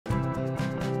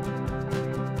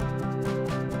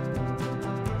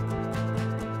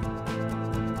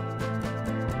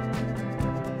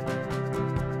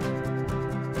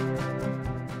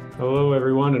Hello,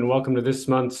 everyone, and welcome to this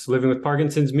month's Living with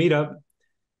Parkinson's Meetup.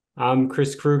 I'm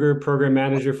Chris Kruger, Program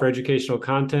Manager for Educational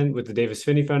Content with the Davis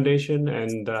Phinney Foundation,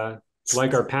 and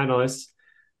like our panelists,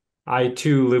 I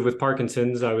too live with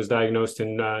Parkinson's. I was diagnosed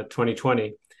in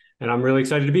 2020, and I'm really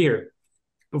excited to be here.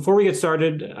 Before we get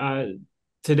started,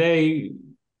 today,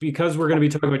 because we're going to be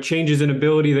talking about changes in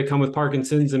ability that come with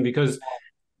Parkinson's, and because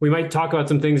we might talk about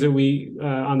some things that we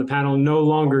on the panel no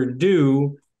longer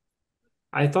do,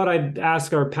 I thought I'd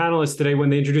ask our panelists today when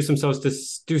they introduce themselves to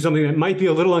do something that might be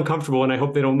a little uncomfortable, and I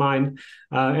hope they don't mind,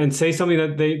 and say something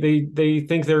that they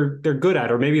think they're good at,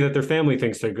 or maybe that their family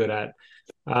thinks they're good at.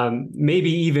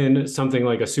 Maybe even something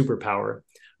like a superpower.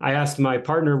 I asked my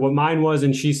partner what mine was,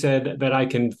 and she said that I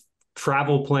can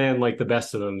travel plan like the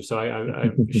best of them.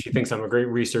 So she thinks I'm a great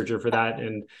researcher for that,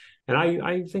 and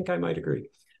I think I might agree.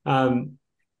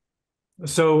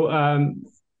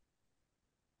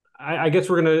 I guess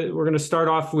we're gonna start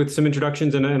off with some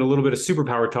introductions and a little bit of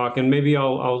superpower talk, and maybe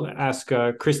I'll ask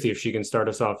Christy if she can start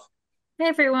us off. Hey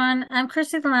everyone, I'm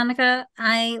Christy Lamonica.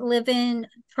 I live in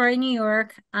Troy, New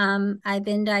York. I've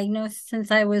been diagnosed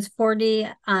since I was 40.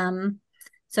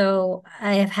 So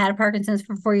I have had Parkinson's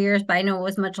for 4 years, but I know it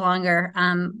was much longer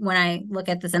when I look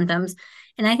at the symptoms.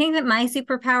 And I think that my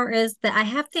superpower is that I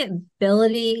have the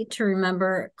ability to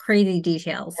remember crazy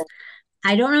details.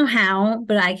 I don't know how,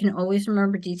 but I can always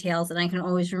remember details and I can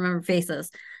always remember faces.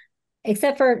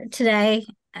 Except for today,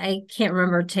 I can't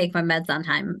remember to take my meds on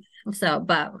time. So,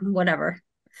 but whatever.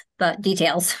 But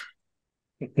details.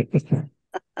 Okay,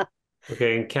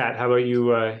 and Kat, how about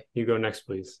you? You go next,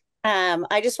 please.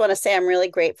 I just want to say I'm really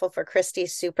grateful for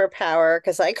Christy's superpower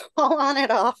because I call on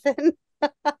it often.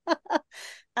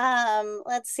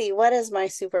 Let's see, what is my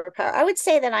superpower? I would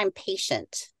say that I'm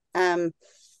patient. That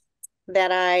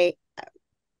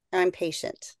I'm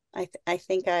patient. I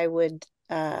think I would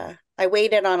I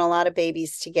waited on a lot of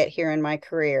babies to get here in my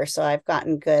career, so I've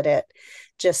gotten good at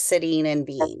just sitting and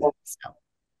being. So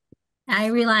I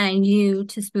rely on you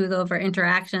to smooth over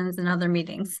interactions and other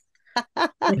meetings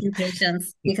with your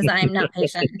patients because I am not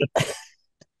patient.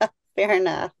 fair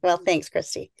enough. Well, thanks,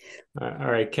 Christy. All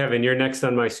right, Kevin, you're next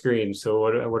on my screen. So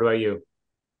what about you?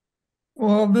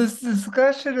 Well, this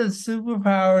discussion of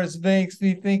superpowers makes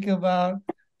me think about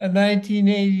a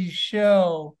 1980s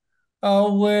show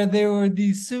where there were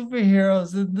these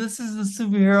superheroes, and this is the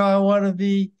superhero I want to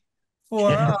be for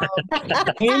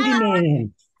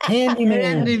Handyman.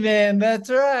 handyman. That's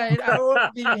right. I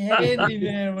want to be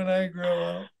handyman when I grow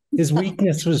up. His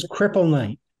weakness was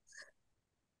kryptonite.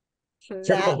 It's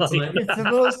the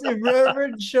most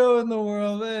irreverent show in the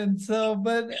world, and so,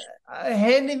 but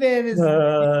handyman is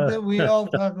the thing that we all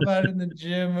talk about in the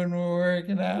gym when we're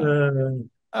working out.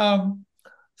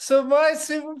 So my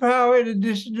superpower, in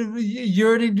addition to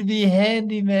yearning to be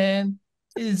handyman,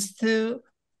 I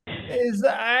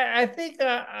think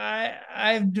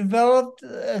I've developed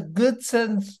a good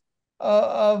sense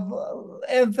of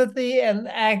empathy and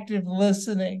active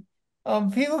listening.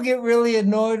 People get really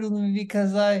annoyed with me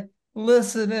because I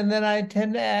listen and then I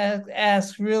tend to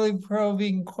ask really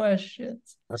probing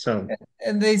questions. Awesome.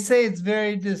 And they say it's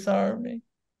very disarming.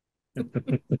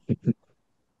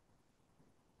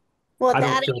 Well, I don't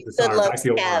that feel and disarmed. good I looks,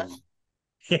 feel Kev.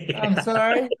 armed. I'm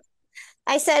sorry.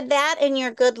 I said that and your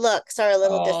good looks are a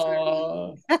little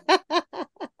disarming.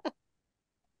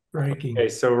 Breaking. Okay,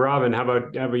 so Robin, how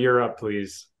about you're up,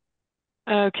 please?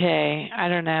 Okay, I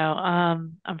don't know.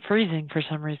 I'm freezing for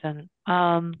some reason.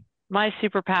 My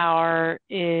superpower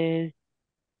is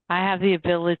I have the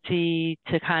ability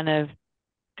to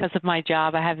because of my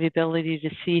job, I have the ability to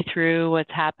see through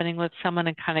what's happening with someone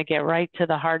and kind of get right to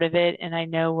the heart of it. And I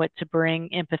know what to bring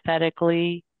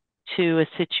empathetically to a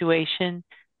situation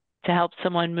to help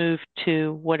someone move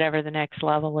to whatever the next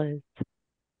level is.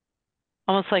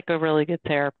 Almost like a really good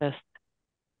therapist.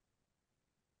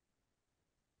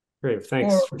 Great,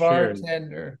 thanks Or for sharing.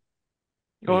 bartender.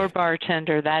 Or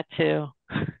bartender, that too.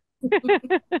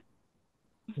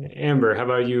 Amber, how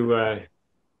about you?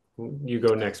 You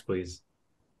go next, please.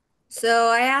 So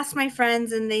I asked my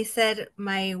friends, and they said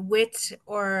my wit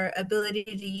or ability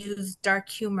to use dark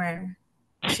humor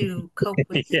to cope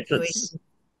with situations.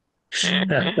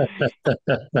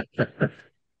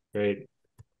 Great.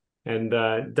 And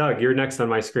Doug, you're next on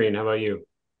my screen. How about you?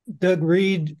 Doug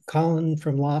Reed, Colin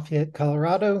from Lafayette,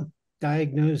 Colorado,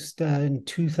 diagnosed in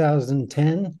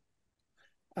 2010.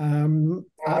 One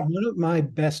of my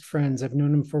best friends, I've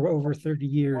known him for over 30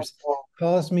 years,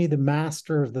 calls me the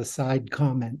master of the side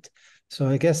comment. So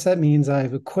I guess that means I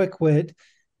have a quick wit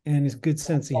and a good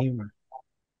sense of humor.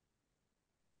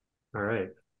 All right.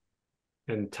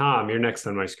 And Tom, you're next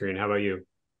on my screen. How about you?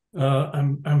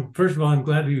 I'm first of all, I'm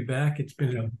glad to be back. It's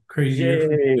been a crazy year for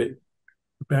me,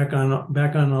 but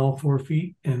back on all 4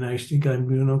 feet, and I think I'm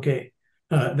doing okay.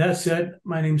 That said,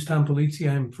 my name's Tom Polizzi.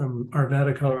 I'm from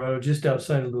Arvada, Colorado, just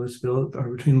outside of Louisville,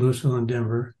 or between Louisville and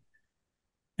Denver.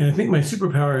 And I think my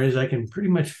superpower is I can pretty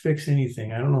much fix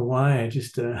anything. I don't know why. I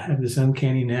just have this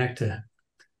uncanny knack to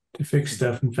fix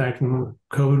stuff. In fact, when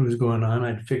COVID was going on,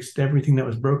 I'd fixed everything that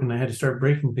was broken. I had to start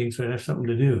breaking things so I'd have something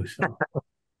to do. So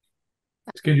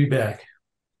it's good to be back.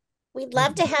 We'd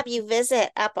love to have you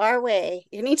visit up our way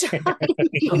anytime.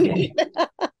 Okay.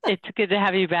 It's good to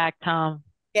have you back, Tom.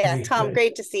 Yeah, Tom,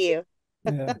 great to see you.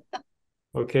 Yeah.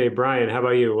 Okay, Brian, how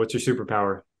about you? What's your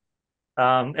superpower?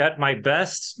 At my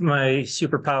best, my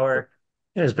superpower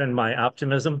has been my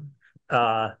optimism.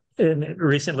 And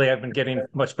recently I've been getting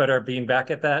much better at being back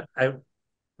at that. I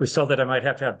was told that I might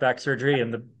have to have back surgery,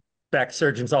 and the back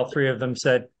surgeons, all three of them,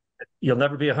 said, "You'll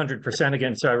never be 100%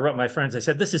 again." So I wrote my friends, I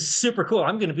said, "This is super cool.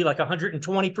 I'm going to be like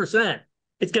 120%.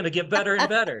 It's going to get better and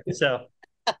better." So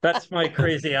that's my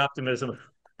crazy optimism.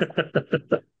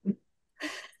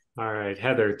 All right,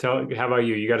 Heather, how about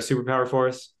you? You got a superpower for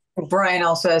us? Brian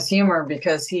also has humor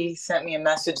because he sent me a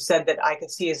message, said that I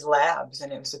could see his labs,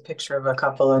 and it was a picture of a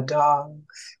couple of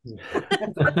dogs.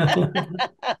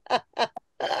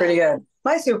 Pretty good.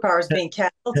 My superpower is being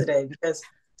canceled today because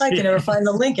I can never find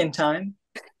the link in time.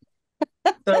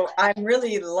 So I'm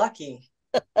really lucky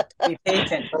to be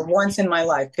patient for once in my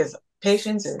life, because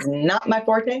patience is not my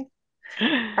forte.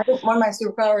 I think one of my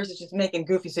superpowers is just making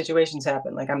goofy situations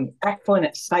happen. Like, I'm excellent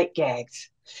at sight gags.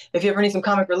 If you ever need some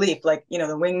comic relief, like, the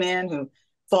wingman who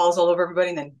falls all over everybody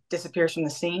and then disappears from the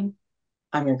scene,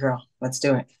 I'm your girl. Let's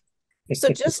do it. So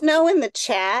just know in the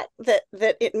chat that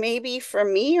it may be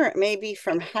from me or it may be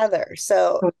from Heather.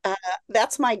 So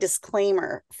that's my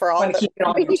disclaimer for all that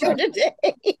we're here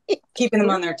today. Keeping them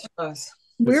on their toes.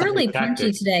 We're really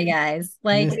punchy today, guys.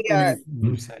 Like,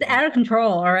 it's out of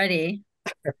control already.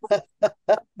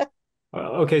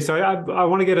 Okay, so I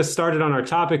want to get us started on our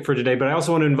topic for today, but I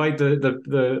also want to invite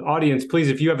the audience, please,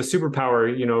 if you have a superpower,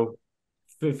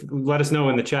 let us know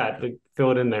in the chat,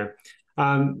 fill it in there.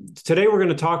 Today, we're going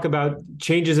to talk about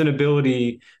changes in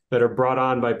ability that are brought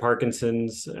on by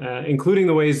Parkinson's, including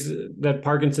the ways that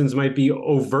Parkinson's might be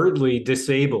overtly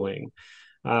disabling.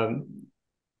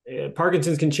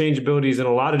 Parkinson's can change abilities in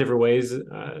a lot of different ways.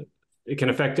 It can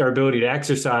affect our ability to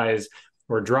exercise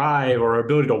or drive, or our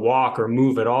ability to walk or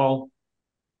move at all.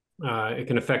 It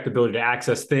can affect the ability to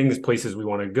access things, places we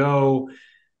want to go.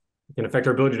 It can affect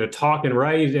our ability to talk and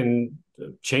write, and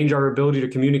change our ability to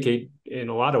communicate in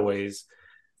a lot of ways.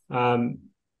 I'm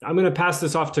going to pass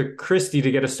this off to Christy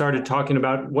to get us started talking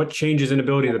about what changes in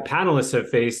ability the panelists have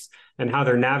faced and how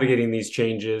they're navigating these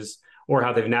changes, or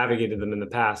how they've navigated them in the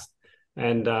past.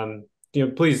 And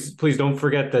please don't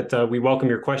forget that we welcome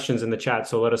your questions in the chat.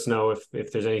 So let us know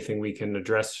if there's anything we can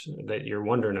address that you're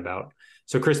wondering about.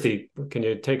 So Christy, can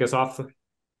you take us off?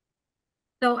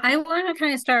 So I want to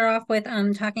kind of start off with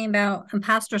talking about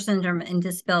imposter syndrome and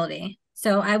disability.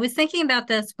 So I was thinking about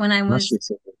this when I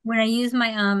used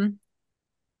my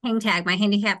hang tag, my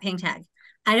handicap hang tag.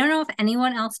 I don't know if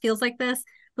anyone else feels like this,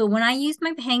 but when I use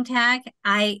my hang tag,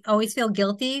 I always feel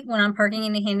guilty when I'm parking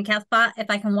in a handicap spot if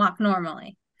I can walk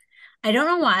normally. I don't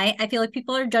know why. I feel like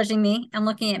people are judging me and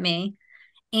looking at me,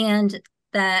 and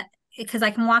that because I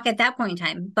can walk at that point in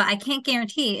time, but I can't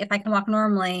guarantee if I can walk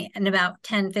normally in about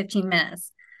 10, 15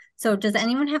 minutes. So does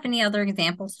anyone have any other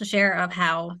examples to share of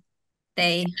how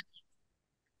they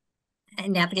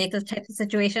navigate those types of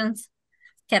situations?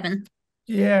 Kevin?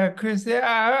 Yeah, Chris,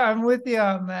 I'm with you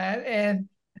on that. And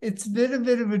it's been a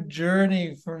bit of a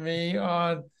journey for me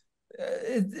on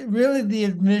it's really the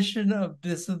admission of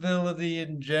disability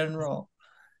in general.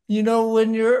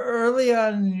 When you're early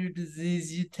on in your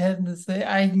disease, you tend to say,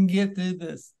 I can get through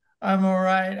this. I'm all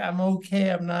right. I'm okay.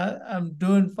 I'm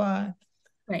doing fine.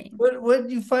 Right. What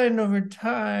you find over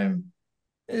time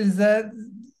is that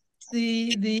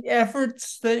the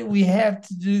efforts that we have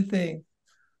to do things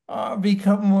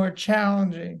become more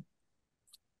challenging.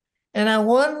 And I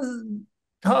want to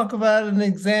talk about an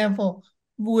example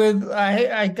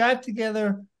I got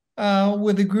together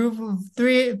with a group of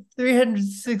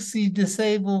 360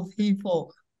 disabled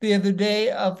people the other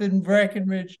day up in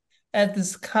Breckenridge at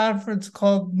this conference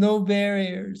called No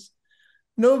Barriers.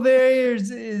 No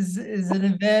Barriers is an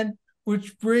event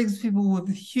which brings people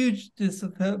with huge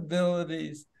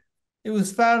disabilities. It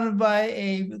was founded by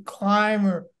a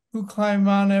climber who climbed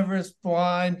Mount Everest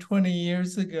blind 20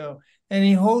 years ago. And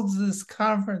he holds this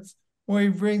conference where he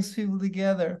brings people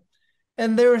together.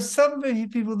 And there were some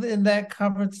people in that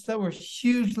conference that were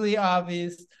hugely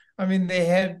obvious. I mean, they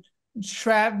had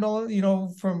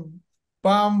shrapnel, from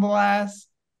bomb blasts,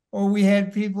 or we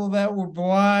had people that were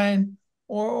blind,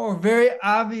 or very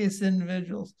obvious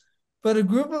individuals. But a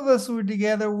group of us were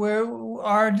together where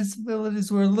our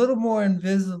disabilities were a little more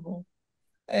invisible.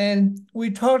 And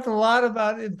we talked a lot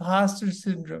about imposter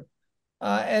syndrome.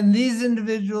 And these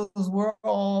individuals were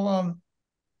all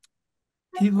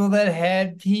people that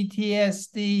had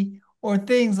PTSD or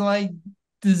things like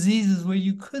diseases where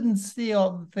you couldn't see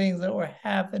all the things that were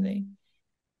happening.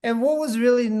 And what was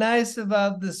really nice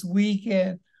about this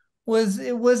weekend was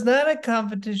it was not a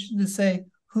competition to say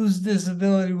whose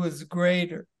disability was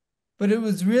greater, but it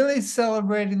was really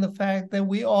celebrating the fact that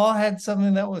we all had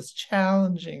something that was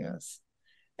challenging us.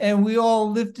 And we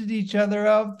all lifted each other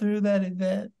up through that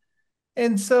event.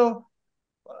 And so,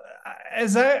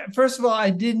 first of all,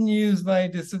 I didn't use my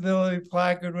disability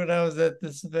placard when I was at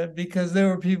this event because there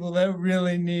were people that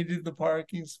really needed the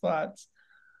parking spots.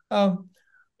 But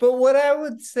what I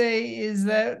would say is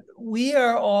that we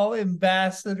are all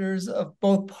ambassadors of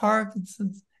both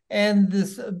Parkinson's and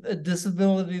this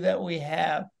disability that we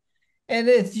have. And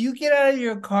if you get out of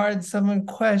your car and someone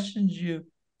questions you,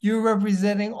 you're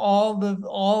representing all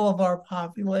of our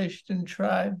population and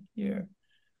tribe here.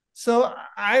 So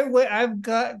I've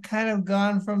kind of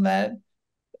gone from that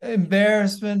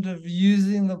embarrassment of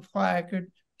using the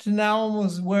placard to now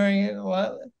almost wearing it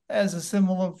as a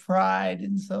symbol of pride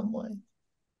in some way.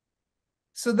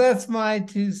 So that's my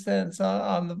 2 cents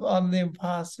on the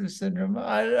imposter syndrome.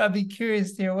 I'd be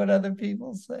curious to hear what other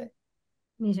people say.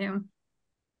 Me too.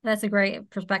 That's a great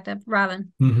perspective,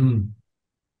 Robin. Mm-hmm.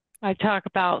 I talk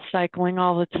about cycling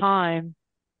all the time,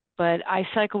 but I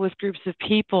cycle with groups of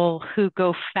people who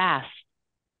go fast,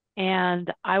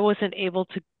 and I wasn't able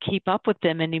to keep up with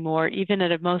them anymore, even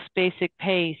at a most basic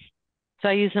pace. So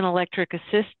I use an electric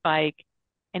assist bike,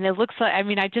 and it looks like, I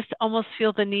mean, I just almost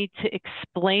feel the need to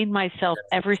explain myself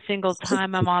every single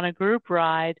time I'm on a group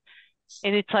ride.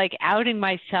 And it's like outing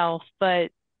myself.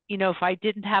 But, you know, if I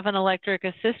didn't have an electric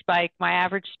assist bike, my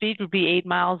average speed would be 8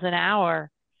 miles an hour.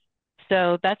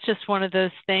 So that's just one of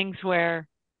those things where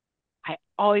I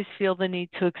always feel the need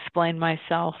to explain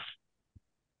myself.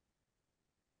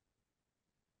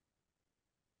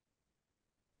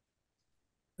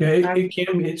 Yeah,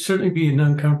 it certainly be an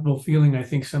uncomfortable feeling, I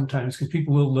think, sometimes, because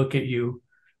people will look at you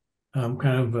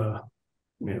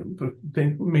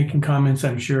making comments,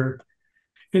 I'm sure,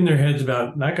 in their heads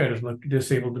about that guy doesn't look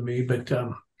disabled to me. But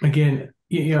again,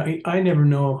 I never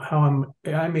know how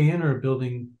I may enter a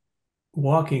building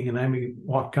walking, and I may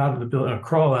walk out of the building or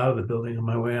crawl out of the building on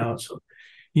my way out. So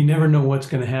you never know what's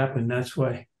going to happen. That's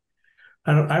why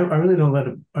I really don't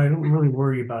I don't really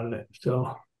worry about it.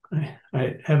 So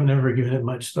I haven't ever given it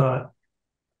much thought.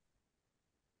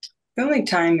 The only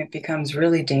time it becomes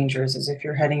really dangerous is if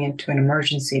you're heading into an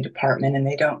emergency department and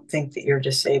they don't think that you're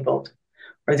disabled,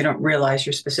 or they don't realize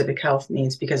your specific health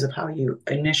needs because of how you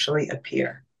initially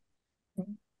appear,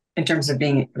 in terms of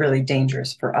being really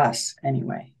dangerous for us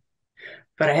anyway.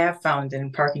 But I have found that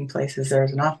in parking places,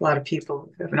 there's an awful lot of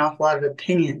people who have an awful lot of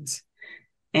opinions.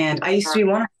 And I used to be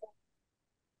one of them.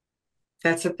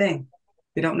 That's the thing.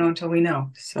 We don't know until we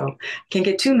know. So I can't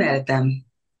get too mad at them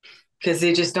because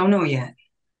they just don't know yet.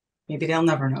 Maybe they'll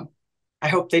never know. I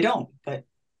hope they don't, but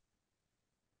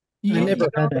I never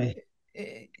had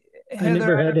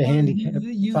a handicap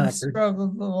You've placard.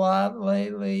 struggled a lot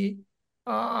lately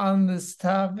on this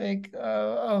topic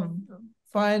of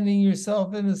finding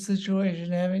yourself in a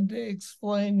situation, having to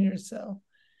explain yourself.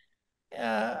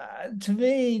 To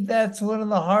me, that's one of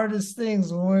the hardest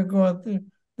things when we're going through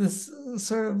this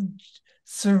sort of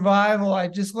survival. I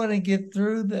just want to get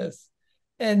through this,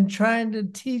 and trying to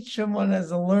teach someone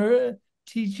as a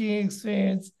teaching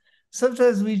experience.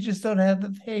 Sometimes we just don't have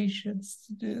the patience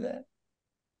to do that.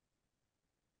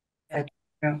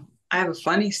 I have a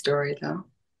funny story, though.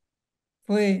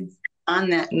 Please. On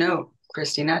that note,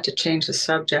 Christy, not to change the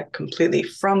subject completely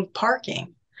from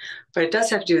parking, but it does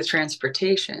have to do with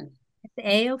transportation.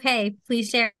 A-okay, please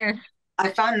share. I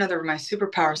found another of my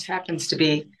superpowers happens to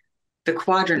be the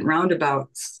quadrant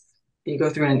roundabouts you go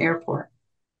through in an airport.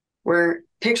 Where,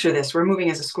 picture this, we're moving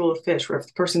as a school of fish, where if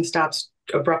the person stops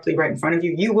abruptly right in front of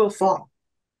you, you will fall.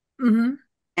 Mm-hmm.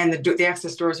 And the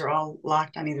access doors are all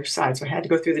locked on either side. So I had to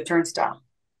go through the turnstile,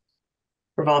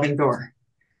 revolving door.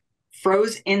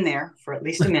 Froze in there for at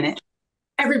least a minute.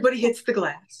 Everybody hits the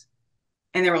glass.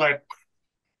 And they were like,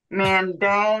 man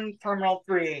down, terminal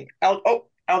 3.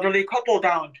 Elderly couple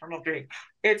down, terminal 3.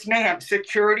 It's mayhem.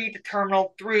 Security to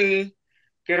terminal 3.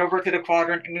 Get over to the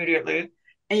quadrant immediately.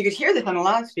 And you could hear this on the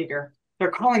loudspeaker. They're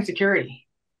calling security.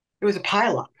 It was a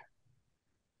pileup.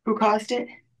 Who caused it?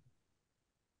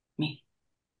 Me.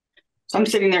 So I'm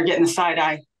sitting there getting the side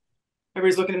eye.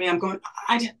 Everybody's looking at me. I'm going,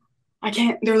 I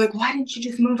can't. They're like, why didn't you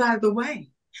just move out of the way?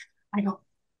 I go,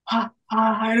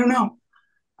 I don't know.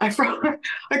 I froze.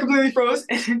 I completely froze.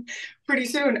 And pretty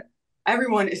soon,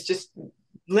 everyone is just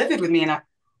livid with me. And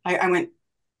I went,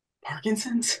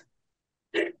 Parkinson's?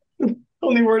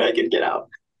 Only word I could get out.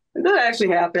 And that actually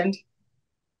happened.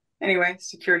 Anyway,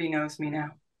 security knows me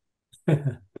now.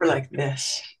 We're like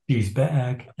this. He's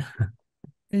back.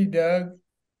 Hey, Doug.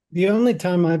 The only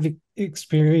time I've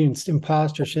experienced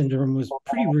imposter syndrome was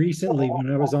pretty recently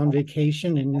when I was on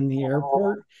vacation and in the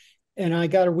airport, and I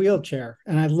got a wheelchair,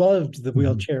 and I loved the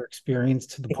wheelchair experience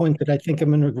to the point that I think I'm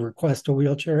going to request a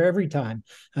wheelchair every time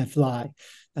I fly.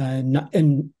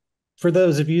 And for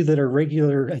those of you that are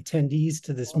regular attendees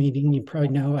to this meeting, you probably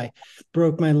know I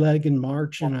broke my leg in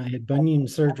March and I had bunion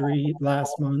surgery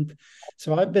last month.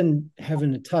 So I've been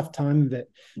having a tough time of it.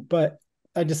 But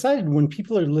I decided when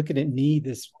people are looking at me,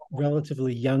 this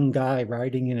relatively young guy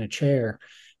riding in a chair,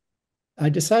 I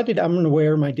decided I'm going to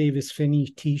wear my Davis Phinney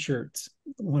t-shirts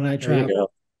when I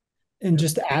travel and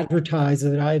just advertise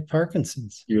that I have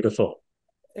Parkinson's. Beautiful.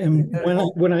 And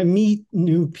when I meet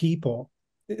new people,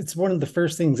 it's one of the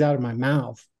first things out of my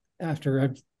mouth after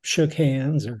I've shook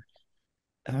hands or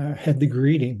had the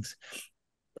greetings.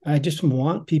 I just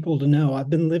want people to know I've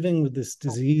been living with this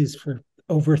disease for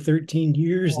over 13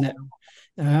 years now.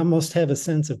 And I almost have a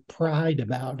sense of pride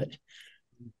about it.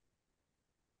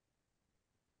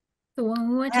 So when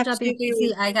we went to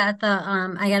WPC, I got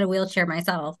a wheelchair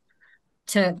myself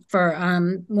for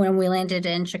when we landed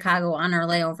in Chicago on our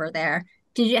layover there.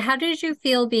 How did you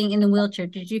feel being in the wheelchair?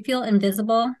 Did you feel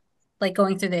invisible, like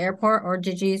going through the airport, or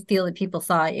did you feel that people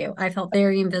saw you? I felt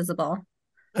very invisible.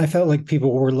 I felt like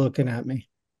people were looking at me.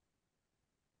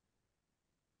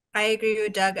 I agree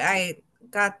with Doug. I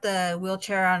got the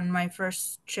wheelchair on my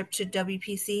first trip to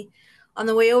WPC. On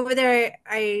the way over there,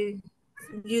 I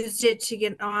used it to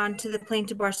get on to the plane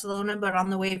to Barcelona, but on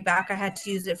the way back, I had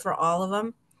to use it for all of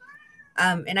them.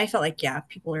 And I felt like, yeah,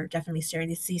 people are definitely staring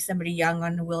to see somebody young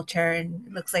on a wheelchair, and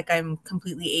it looks like I'm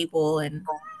completely able, and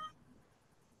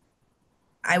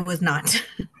I was not.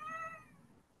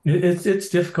 It's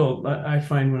difficult. I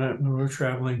find when we're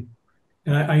traveling,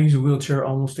 and I use a wheelchair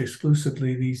almost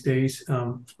exclusively these days,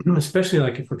 especially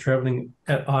like if we're traveling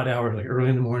at odd hours, like early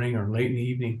in the morning or late in the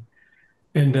evening,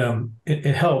 and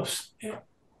it helps.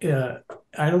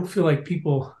 I don't feel like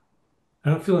I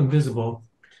don't feel invisible.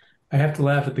 I have to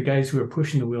laugh at the guys who are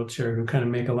pushing the wheelchair, who kind of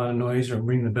make a lot of noise or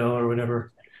ring the bell or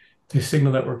whatever to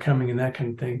signal that we're coming and that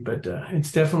kind of thing. But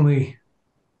it's definitely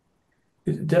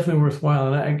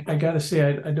worthwhile. And I got to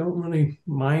say, I don't really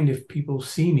mind if people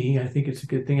see me. I think it's a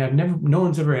good thing. No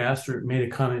one's ever asked or made a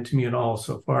comment to me at all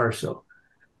so far. So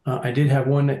I did have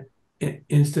one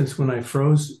instance when I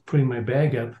froze putting my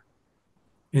bag up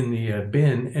in the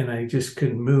bin, and I just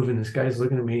couldn't move. And this guy's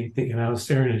looking at me thinking I was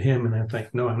staring at him. And I'm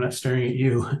like, no, I'm not staring at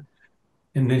you.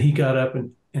 And then he got up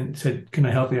and said, can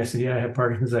I help you? I said, yeah, I have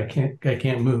Parkinson's. I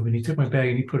can't move. And he took my bag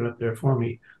and he put it up there for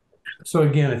me. So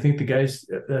again, I think the guys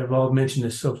that have all mentioned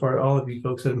this so far, all of you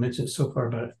folks that have mentioned it so far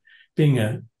about it being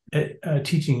a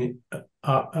teaching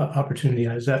opportunity,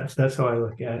 that's how I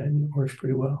look at it, and it works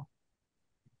pretty well.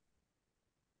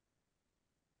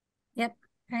 Yep,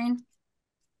 Ryan.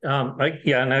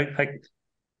 I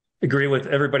agree with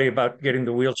everybody about getting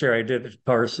the wheelchair. I did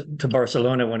to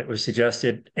Barcelona when it was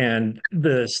suggested, and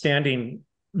the standing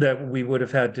that we would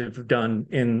have had to have done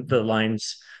in the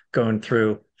lines going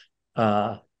through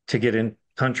to get in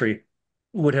country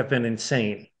would have been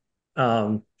insane.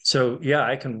 So yeah,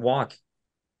 I can walk,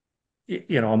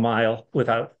 a mile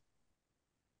without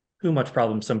too much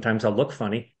problem. Sometimes I'll look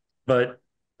funny, but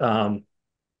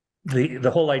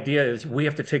the whole idea is we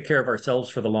have to take care of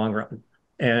ourselves for the long run.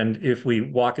 And if we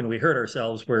walk and we hurt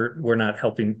ourselves, we're not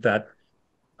helping that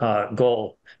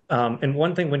goal. And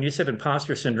one thing, when you said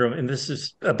imposter syndrome, and this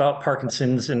is about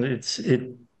Parkinson's, and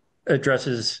it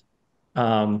addresses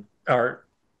our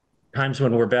times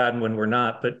when we're bad and when we're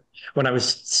not. But when I was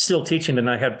still teaching and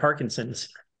I had Parkinson's,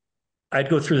 I'd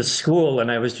go through the school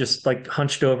and I was just like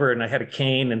hunched over and I had a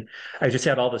cane and I just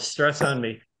had all the stress on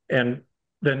me. And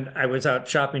then I was out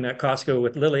shopping at Costco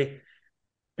with Lily,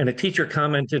 and a teacher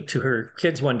commented to her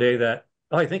kids one day that,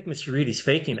 oh, I think Mr. Reedy's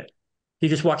faking it. He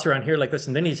just walks around here like this,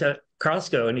 and then he's at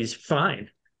Costco and he's fine.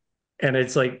 And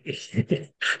it's like,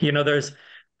 there's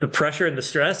the pressure and the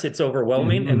stress, it's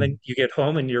overwhelming. And then you get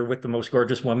home and you're with the most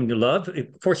gorgeous woman you love.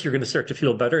 Of course, you're going to start to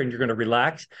feel better and you're going to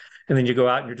relax. And then you go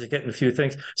out and you're just getting a few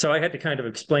things. So I had to kind of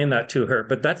explain that to her.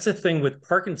 But that's the thing with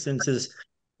Parkinson's is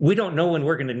we don't know when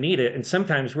we're going to need it. And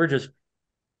sometimes we're just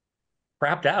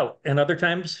crapped out. And other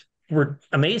times we're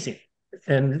amazing.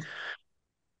 And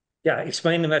Yeah,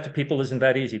 explaining that to people isn't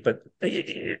that easy, but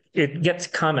it gets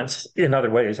comments in other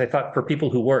ways. I thought for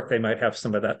people who work, they might have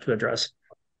some of that to address.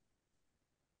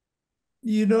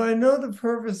 You know, I know the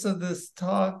purpose of this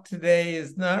talk today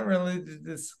is not really to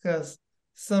discuss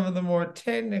some of the more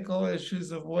technical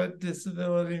issues of what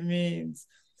disability means.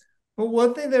 But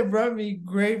one thing that brought me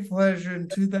great pleasure in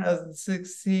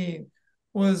 2016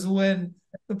 was when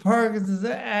the Parkinson's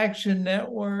Action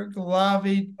Network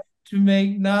lobbied to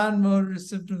make non-motor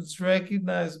symptoms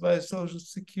recognized by Social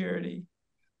Security.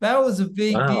 That was a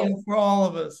big deal for all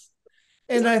of us.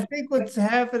 And I think what's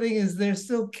happening is there's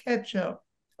still catch up.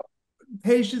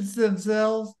 Patients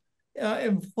themselves,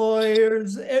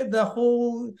 employers, the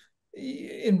whole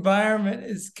environment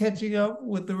is catching up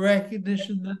with the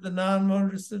recognition that the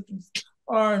non-motor symptoms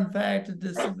are in fact a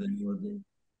disability.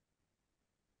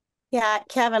 Yeah,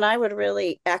 Kevin, I would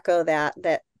really echo that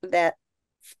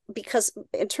because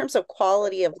in terms of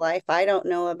quality of life, I don't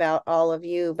know about all of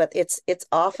you, but it's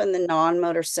often the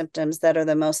non-motor symptoms that are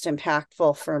the most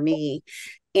impactful for me.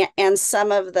 And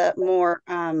some of the more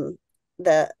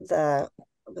the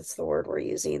what's the word we're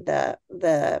using,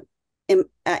 the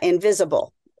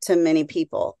invisible to many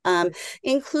people,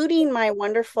 including my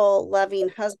wonderful loving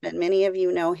husband. Many of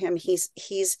you know him.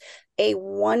 He's a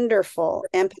wonderful,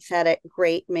 empathetic,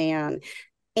 great man.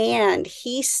 And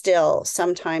he still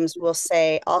sometimes will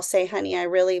say, I'll say, honey, I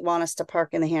really want us to park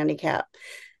in the handicap,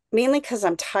 mainly because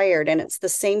I'm tired, and it's the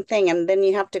same thing. And then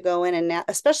you have to go in, and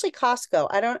especially Costco.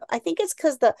 I think it's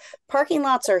because the parking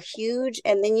lots are huge,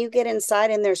 and then you get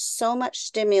inside and there's so much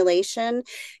stimulation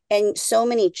and so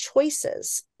many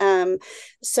choices.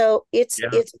 So it's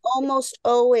almost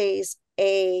always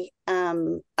I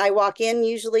walk in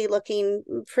usually looking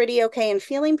pretty okay and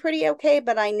feeling pretty okay,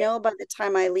 but I know by the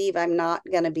time I leave, I'm not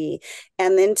going to be.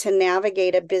 And then to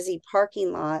navigate a busy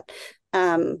parking lot,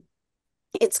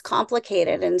 it's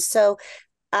complicated. And so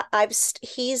I've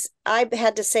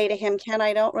had to say to him, Ken,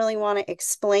 I don't really want to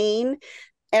explain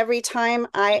every time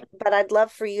but I'd love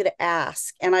for you to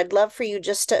ask. And I'd love for you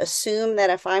just to assume that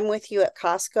if I'm with you at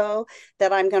Costco,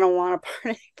 that I'm going to want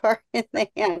to park in the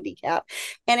handicap.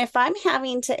 And if I'm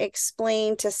having to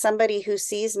explain to somebody who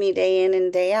sees me day in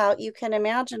and day out, you can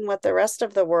imagine what the rest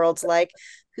of the world's like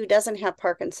who doesn't have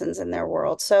Parkinson's in their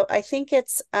world. So I think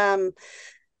it's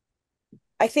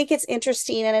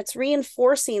interesting, and it's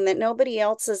reinforcing that nobody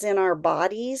else is in our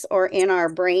bodies or in our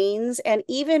brains. And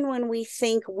even when we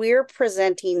think we're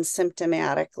presenting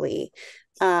symptomatically,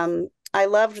 I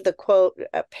loved the quote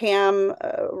Pam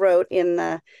wrote in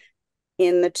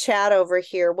the chat over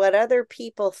here, what other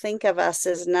people think of us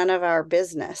is none of our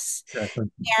business.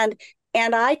 Exactly.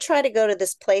 And I try to go to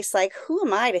this place like, who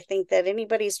am I to think that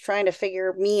anybody's trying to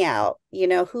figure me out? You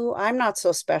know, I'm not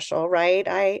so special, right?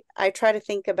 I try to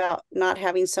think about not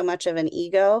having so much of an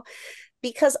ego,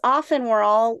 because often we're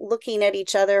all looking at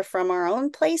each other from our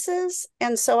own places.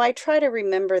 And so I try to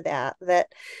remember that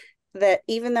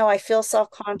even though I feel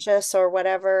self-conscious or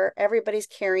whatever, everybody's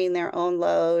carrying their own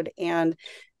load, and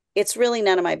it's really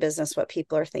none of my business what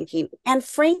people are thinking. And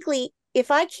frankly, if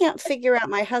I can't figure out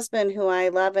my husband, who I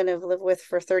love and have lived with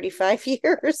for 35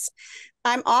 years,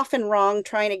 I'm often wrong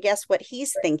trying to guess what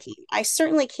he's thinking. I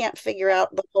certainly can't figure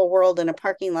out the whole world in a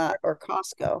parking lot or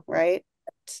Costco, right?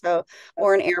 So,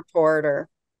 or an airport, or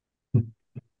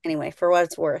anyway, for what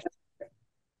it's worth.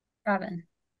 Robin.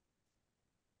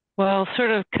 Well,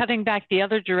 sort of cutting back the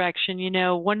other direction, you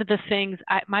know, one of the things,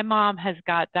 my mom has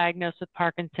got diagnosed with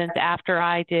Parkinson's after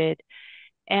I did.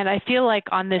 And I feel like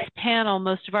on this panel,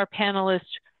 most of our panelists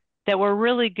that were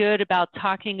really good about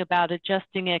talking about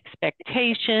adjusting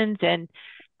expectations. And,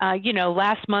 you know,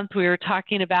 last month we were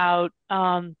talking about,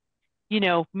 you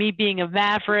know, me being a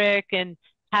maverick and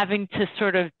having to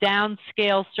sort of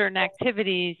downscale certain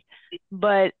activities.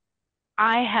 But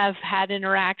I have had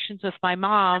interactions with my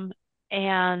mom,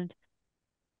 and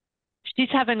she's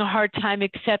having a hard time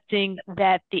accepting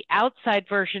that the outside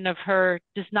version of her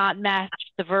does not match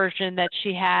the version that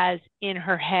she has in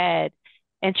her head.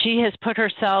 And she has put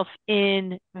herself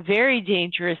in very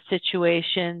dangerous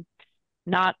situations,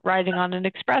 not riding on an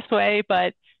expressway,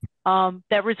 but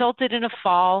that resulted in a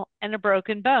fall and a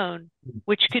broken bone,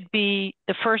 which could be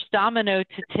the first domino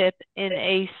to tip in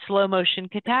a slow motion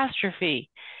catastrophe.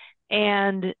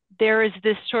 And there is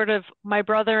this sort of, my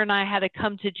brother and I had a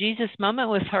come to Jesus moment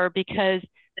with her, because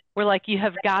we're like, you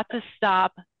have got to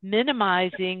stop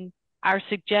minimizing our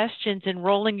suggestions and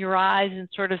rolling your eyes and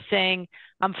sort of saying,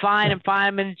 I'm fine,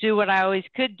 I'm going to do what I always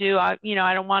could do. I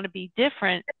don't want to be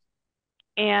different.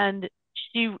 And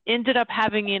she ended up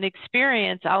having an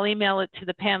experience. I'll email it to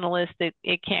the panelists.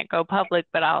 It can't go public,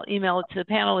 but I'll email it to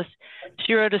the panelists.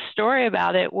 She wrote a story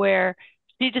about it where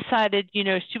she decided,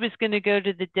 she was going to go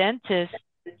to the dentist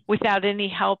without any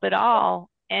help at all.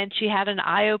 And she had an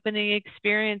eye-opening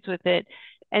experience with it.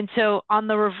 And so on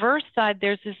the reverse side,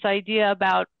 there's this idea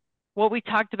about what we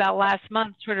talked about last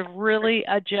month, sort of really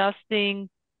adjusting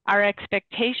our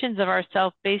expectations of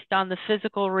ourselves based on the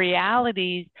physical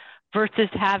realities versus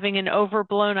having an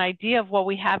overblown idea of what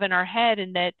we have in our head,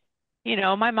 and that,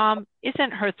 my mom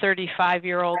isn't her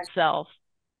 35-year-old self.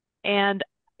 And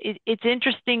it's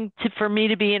interesting for me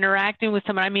to be interacting with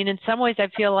someone. I mean, in some ways, I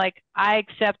feel like I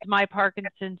accept my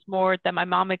Parkinson's more than my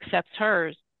mom accepts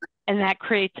hers. And that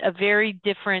creates a very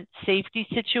different safety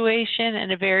situation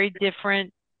and a very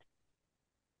different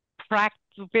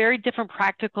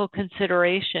practical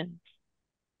considerations.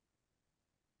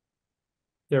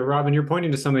 Yeah, Robin, you're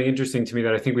pointing to something interesting to me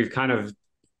that I think we've kind of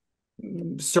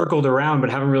circled around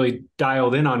but haven't really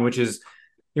dialed in on, which is,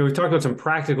 we've talked about some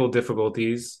practical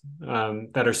difficulties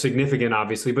that are significant,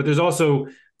 obviously, but there's also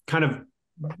kind of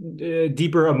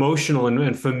deeper emotional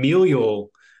and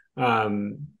familial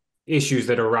issues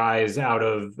that arise out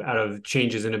of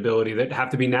changes in ability that have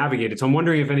to be navigated. So I'm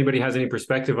wondering if anybody has any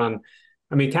perspective on,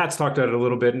 I mean, Kat's talked about it a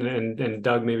little bit, and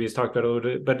Doug maybe has talked about it a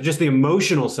little bit, but just the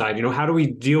emotional side, how do we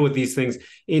deal with these things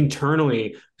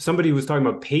internally? Somebody was talking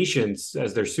about patience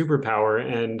as their superpower,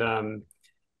 and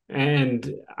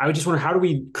I would just wonder, how do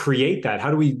we create that?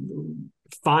 How do we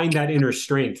find that inner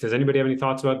strength? Does anybody have any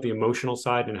thoughts about the emotional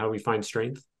side and how we find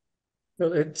strength?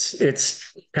 Well,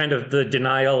 it's kind of the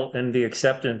denial and the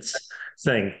acceptance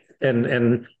thing.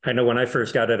 And I know when I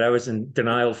first got it, I was in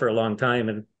denial for a long time.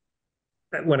 And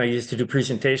when I used to do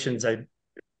presentations, I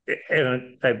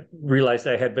realized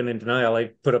I had been in denial.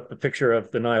 I put up a picture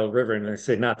of the Nile River and I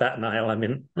say, not that Nile, I'm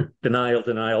in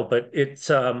denial. But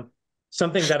it's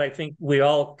something that I think we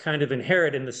all kind of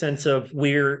inherit, in the sense of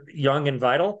we're young and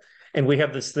vital, and we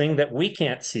have this thing that we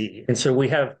can't see. And so we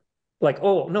have like,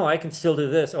 oh, no, I can still do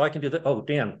this. Oh, I can do that. Oh,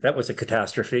 damn, that was a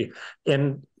catastrophe.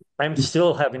 And I'm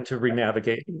still having to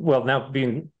re-navigate. Well, now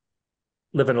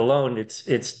living alone,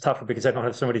 it's tougher because I don't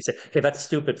have somebody say, hey, that's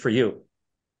stupid for you.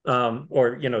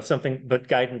 Or, something, but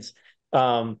guidance.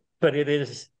 But it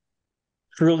is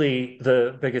truly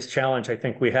the biggest challenge I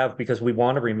think we have, because we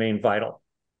want to remain vital.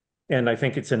 And I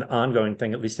think it's an ongoing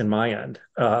thing, at least in my end.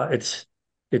 It's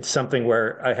something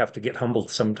where I have to get humbled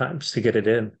sometimes to get it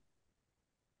in.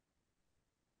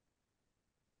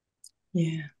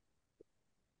 Yeah.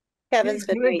 Kevin's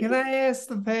been waiting. Can I ask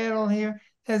the panel here,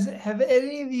 have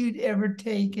any of you ever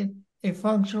taken a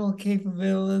functional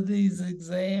capabilities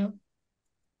exam?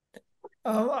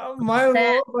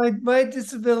 My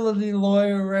disability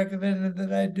lawyer recommended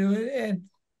that I do it, and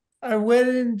I went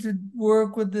in to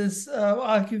work with this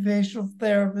occupational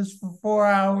therapist for 4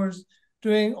 hours,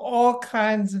 doing all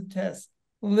kinds of tests,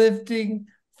 lifting,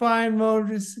 fine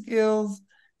motor skills,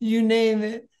 you name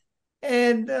it.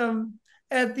 And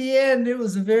at the end, it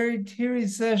was a very teary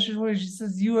session where she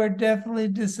says, you are definitely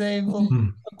disabled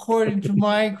according to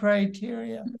my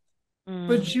criteria.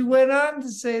 But she went on to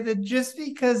say that just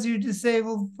because you're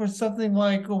disabled for something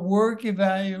like a work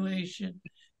evaluation,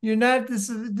 you're not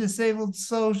disabled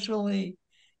socially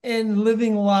and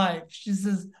living life. She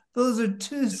says those are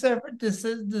two separate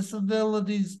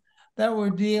disabilities that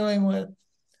we're dealing with.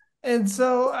 And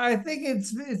so I think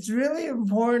it's really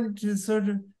important to sort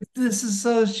of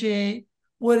disassociate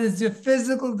what is a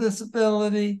physical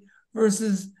disability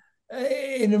versus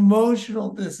an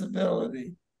emotional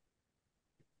disability.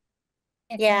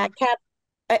 Yeah, Kat,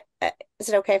 is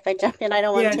it okay if I jump in? I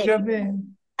don't want to take. Jump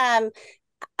in.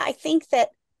 I think that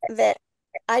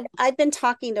I've been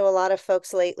talking to a lot of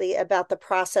folks lately about the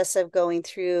process of going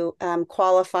through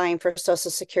qualifying for Social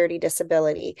Security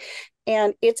disability.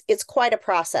 And it's quite a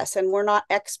process, and we're not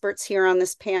experts here on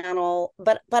this panel,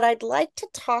 but I'd like to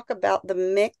talk about the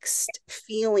mixed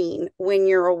feeling when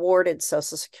you're awarded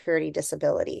Social Security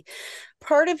disability.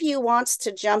 Part of you wants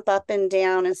to jump up and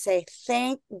down and say,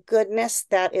 thank goodness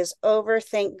that is over.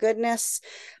 Thank goodness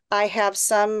I have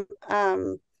some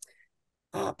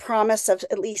promise of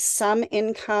at least some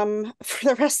income for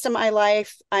the rest of my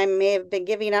life. I may have been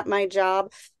giving up my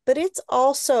job, but it's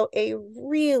also a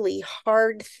really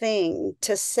hard thing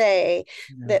to say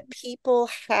that people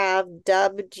have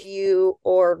dubbed you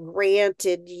or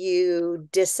granted you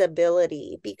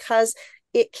disability, because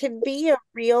it can be a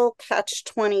real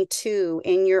catch-22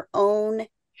 in your own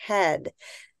head.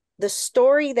 The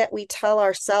story that we tell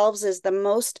ourselves is the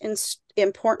most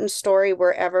important story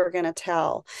we're ever going to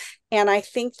tell. And I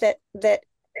think that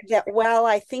while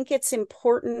I think it's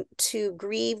important to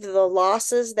grieve the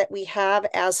losses that we have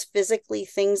as physically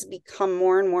things become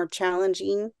more and more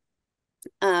challenging,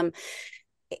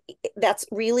 that's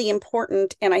really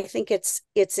important. And I think it's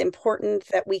important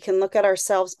that we can look at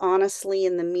ourselves honestly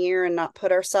in the mirror and not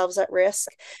put ourselves at risk.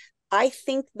 I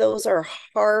think those are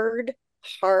hard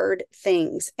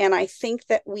things. And I think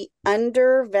that we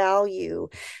undervalue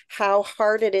how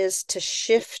hard it is to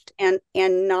shift and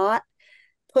not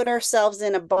put ourselves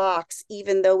in a box,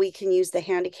 even though we can use the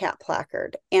handicap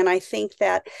placard. And I think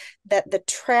that the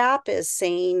trap is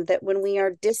saying that when we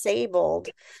are disabled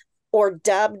or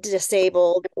dubbed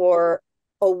disabled or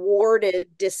awarded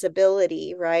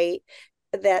disability, right,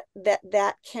 that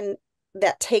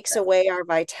takes away our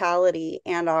vitality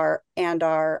and our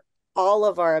all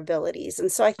of our abilities. And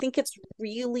so I think it's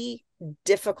really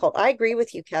difficult. I agree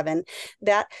with you, Kevin,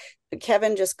 that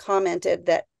Kevin just commented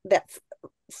that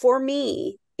for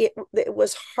me, it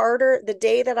was harder. The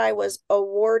day that I was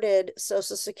awarded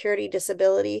Social Security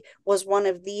disability was one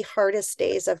of the hardest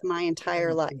days of my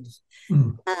entire life.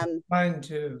 Mine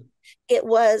too. It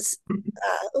was,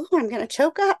 I'm going to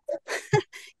choke up.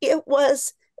 It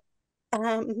was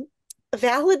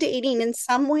validating in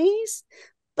some ways,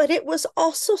 but it was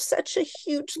also such a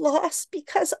huge loss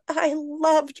because I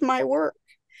loved my work.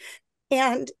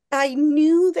 And I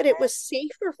knew that it was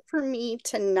safer for me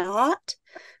to not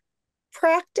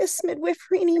practice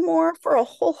midwifery anymore for a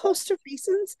whole host of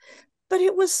reasons, but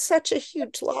it was such a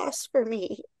huge loss for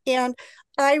me. And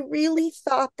I really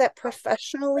thought that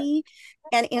professionally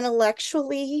and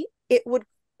intellectually,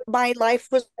 my life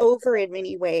was over in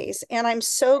many ways. And I'm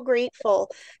so grateful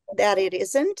that it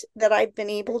isn't, that I've been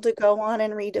able to go on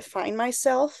and redefine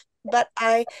myself. But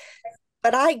I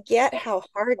get how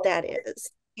hard that is.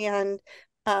 And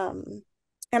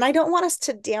I don't want us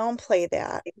to downplay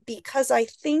that, because I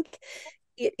think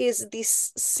it is the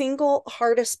single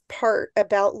hardest part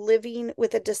about living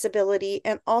with a disability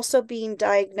and also being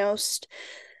diagnosed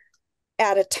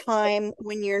at a time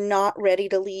when you're not ready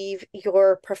to leave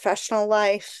your professional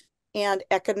life, and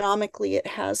economically it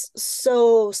has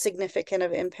so significant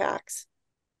of impact.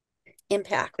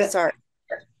 Sorry.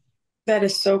 That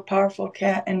is so powerful,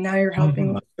 Kat. And now you're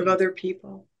helping lots of other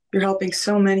people. You're helping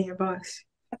so many of us.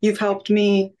 You've helped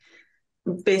me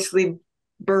basically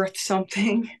birth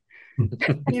something.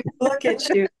 Look at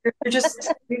you.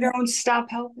 You don't stop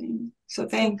helping. So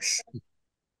thanks.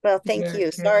 Well, thank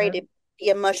you. Sorry to be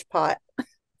a mush pot.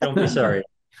 Don't be sorry.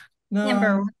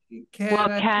 No,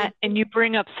 Kat, and you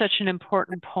bring up such an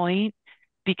important point,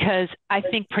 because I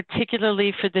think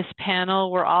particularly for this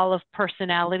panel, we're all of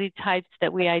personality types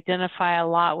that we identify a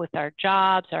lot with our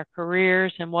jobs, our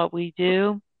careers, and what we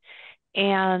do.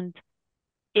 And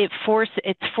it's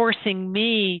forcing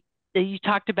me, that you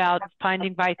talked about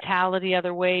finding vitality,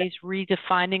 other ways,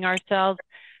 redefining ourselves.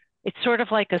 It's sort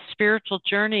of like a spiritual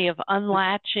journey of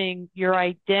unlatching your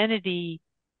identity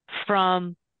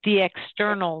from the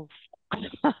externals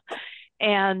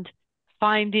and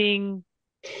finding,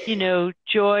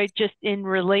 joy just in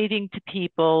relating to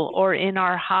people or in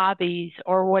our hobbies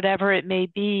or whatever it may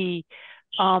be.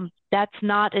 That's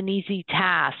not an easy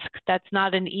task. That's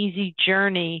not an easy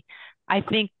journey. I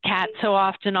think, Kat, so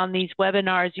often on these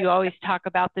webinars, you always talk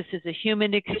about this as a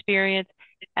human experience.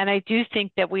 And I do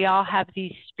think that we all have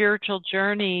these spiritual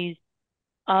journeys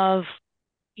of,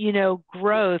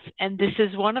 growth. And this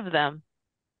is one of them.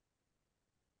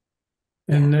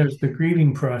 And there's the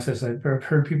grieving process. I've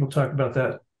heard people talk about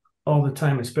that all the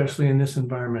time, especially in this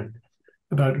environment,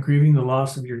 about grieving the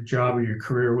loss of your job or your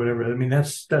career or whatever. I mean,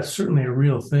 that's certainly a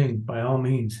real thing by all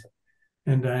means.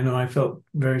 And I know I felt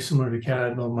very similar to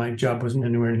Kat. Well, my job wasn't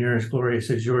anywhere near as glorious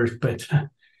as yours, but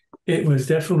it was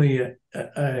definitely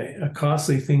a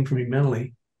costly thing for me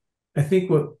mentally. I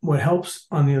think what helps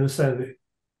on the other side of the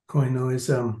coin, though,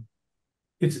 is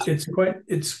it's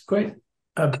quite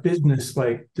a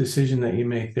business-like decision that you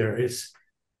make there.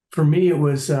 For me, it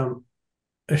was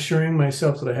assuring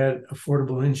myself that I had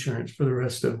affordable insurance for the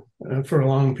rest of for a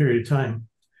long period of time,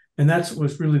 and that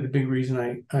was really the big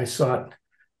reason I sought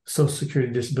Social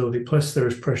Security disability. Plus, there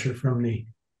was pressure from the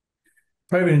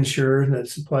private insurer that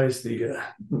supplies the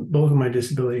bulk of my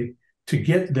disability to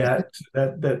get that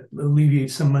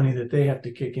alleviates some money that they have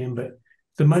to kick in. But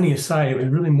the money aside, it was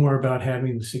really more about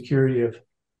having the security of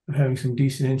having some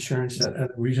decent insurance at a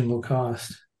reasonable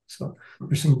cost. So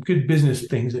there's some good business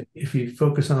things that if you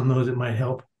focus on those, it might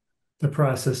help the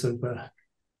process of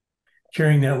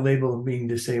carrying that label of being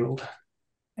disabled.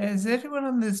 Has anyone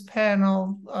on this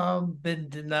panel been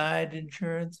denied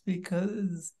insurance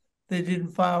because they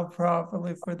didn't file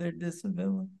properly for their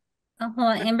disability? Oh,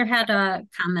 well, Amber had a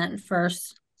comment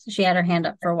first. So she had her hand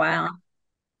up for a while.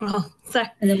 Oh, sorry.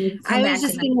 And then we I was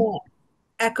just going to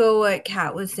echo what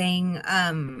Kat was saying.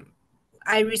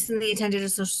 I recently attended a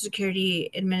Social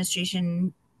Security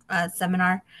Administration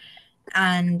seminar.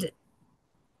 And,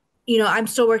 I'm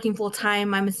still working full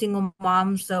time. I'm a single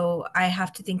mom, so I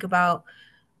have to think about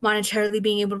monetarily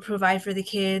being able to provide for the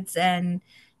kids and,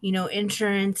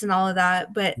 insurance and all of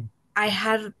that. But I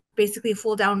had basically a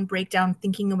full down breakdown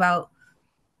thinking about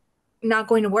not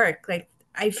going to work. Like,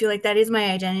 I feel like that is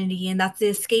my identity and that's the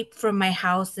escape from my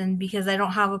house. And because I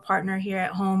don't have a partner here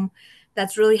at home,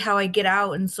 that's really how I get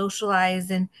out and socialize.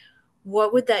 And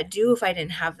what would that do if I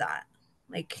didn't have that?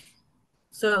 Like,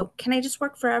 so can I just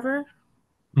work forever?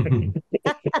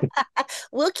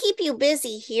 We'll keep you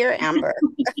busy here, Amber.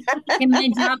 And my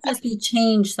job just be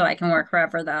changed so I can work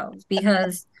forever though,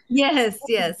 because yes,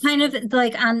 kind of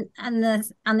like on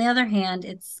the other hand,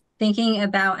 it's thinking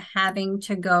about having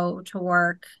to go to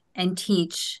work and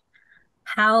teach.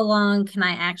 How long can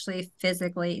I actually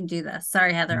physically do this?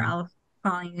 Sorry, Heather, I'll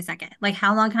call you in a second. Like,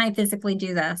 how long can I physically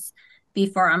do this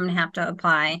before I'm gonna have to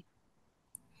apply?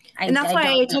 And that's why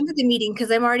I attended the meeting,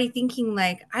 because I'm already thinking,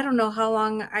 like, I don't know how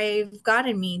long I've got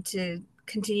in me to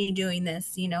continue doing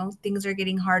this. Things are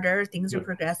getting harder, things are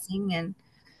progressing, and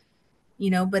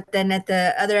but then at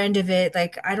the other end of it,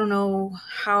 like, I don't know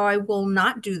how I will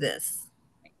not do this.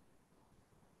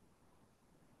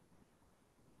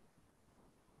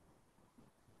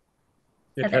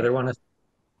 Did Heather want to?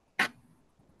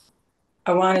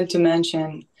 I wanted to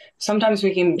mention, sometimes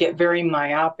we can get very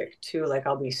myopic too. Like,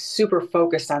 I'll be super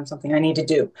focused on something I need to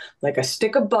do, like a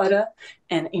stick of butter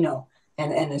and,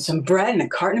 and some bread and a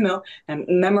carton of milk, and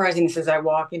memorizing this as I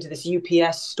walk into this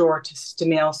UPS store to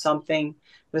mail something.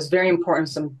 It was very important.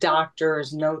 Some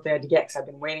doctor's note they had to get, because I've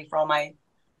been waiting for all my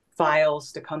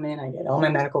files to come in. I get all my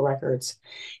medical records.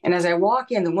 And as I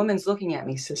walk in, the woman's looking at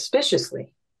me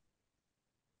suspiciously.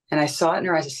 And I saw it in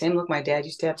her eyes, the same look my dad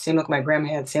used to have, same look my grandma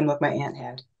had, same look my aunt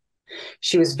had.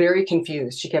 She was very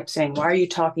confused. She kept saying, "Why are you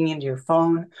talking into your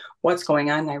phone? What's going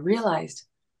on?" And I realized,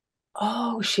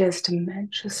 oh, she has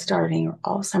dementia starting, or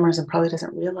Alzheimer's, and probably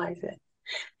doesn't realize it.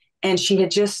 And she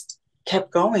had just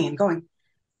kept going and going.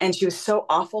 And she was so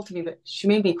awful to me, but she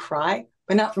made me cry,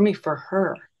 but not for me, for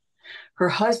her. Her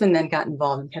husband then got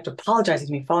involved and kept apologizing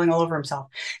to me, falling all over himself,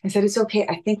 and said, "It's okay.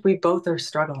 I think we both are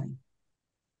struggling."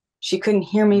 She couldn't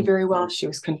hear me very well. She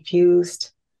was confused.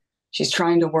 She's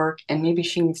trying to work, and maybe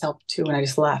she needs help too. And I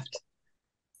just left,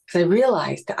 because I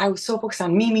realized that I was so focused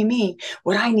on me,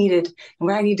 what I needed and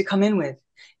what I need to come in with.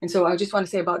 And so I just want to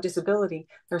say about disability,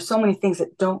 there are so many things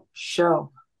that don't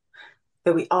show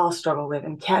that we all struggle with.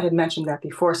 And Kat had mentioned that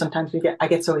before. Sometimes I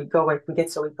get so egoic,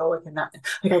 and not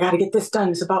like, I got to get this done.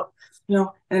 It's about, and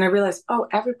then I realized, oh,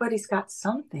 everybody's got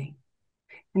something.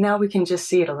 And now we can just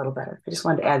see it a little better. I just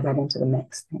wanted to add that into the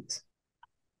mix. Thanks.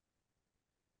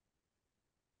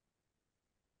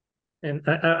 And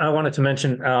I wanted to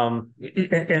mention,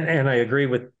 and I agree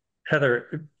with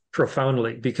Heather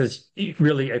profoundly, because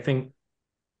really, I think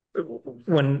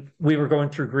when we were going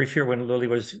through grief here, when Lily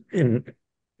was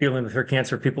dealing with her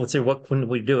cancer, people would say, "What can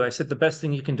we do?" I said, the best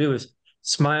thing you can do is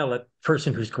smile at the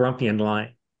person who's grumpy in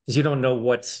line, because you don't know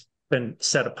what's been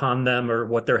set upon them or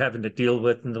what they're having to deal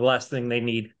with. And the last thing they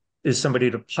need is somebody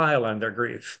to pile on their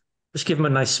grief. Just give them a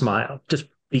nice smile. Just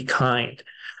be kind.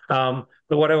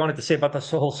 But what I wanted to say about this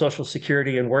whole Social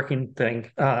Security and working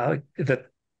thing that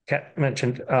Kat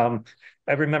mentioned,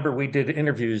 I remember we did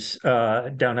interviews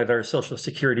down at our Social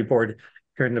Security board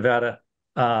here in Nevada,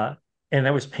 and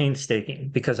that was painstaking,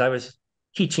 because I was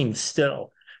teaching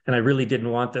still, and I really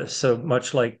didn't want this. So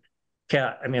much like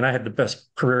Kat, I mean, I had the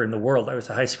best career in the world. I was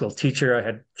a high school teacher. I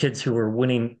had kids who were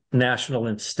winning national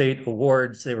and state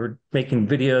awards. They were making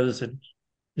videos, and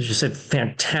as you said,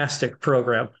 fantastic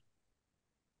program.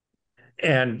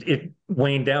 And it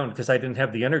waned down because I didn't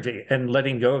have the energy, and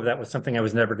letting go of that was something I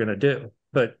was never going to do.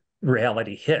 But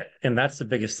reality hit. And that's the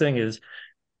biggest thing, is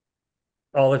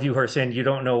all of you who are saying you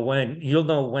don't know when, you'll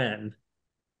know when.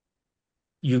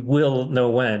 You will know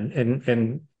when,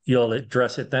 and you'll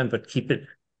address it then, but keep it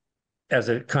as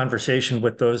a conversation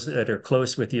with those that are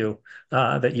close with you,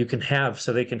 that you can have,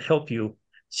 so they can help you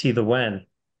see the when.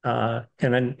 And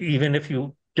then even if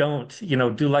you don't,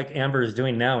 do like Amber is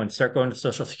doing now, and start going to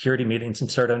Social Security meetings and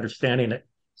start understanding it,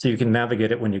 so you can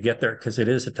navigate it when you get there, because it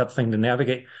is a tough thing to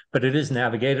navigate, but it is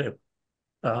navigated.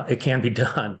 It can be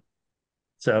done.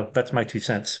 So that's my 2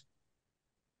 cents.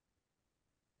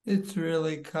 It's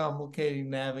really complicating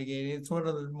navigating. It's one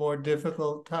of the more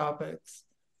difficult topics.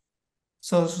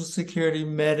 Social Security,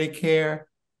 Medicare.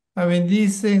 I mean,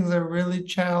 these things are really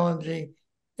challenging,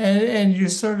 and you're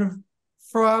sort of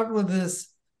fraught with this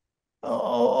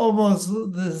almost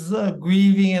this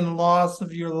grieving and loss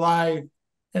of your life,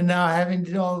 and now having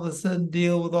to all of a sudden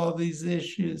deal with all these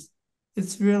issues.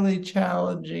 It's really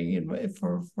challenging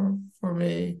for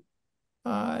me.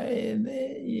 And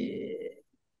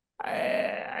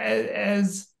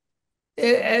as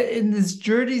in this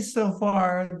journey so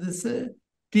far, this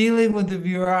dealing with the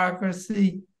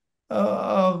bureaucracy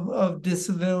of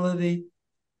disability,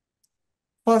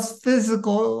 plus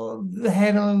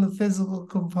handling the physical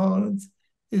components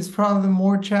is probably the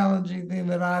more challenging thing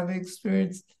that I've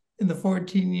experienced in the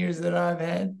 14 years that I've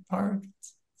had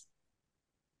Parkinson's.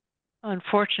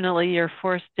 Unfortunately, you're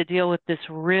forced to deal with this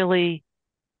really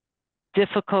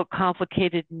difficult,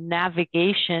 complicated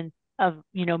navigation of,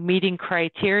 meeting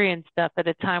criteria and stuff at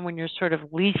a time when you're sort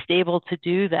of least able to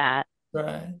do that.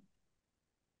 Right.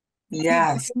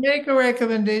 Yes. To make a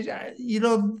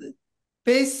recommendation,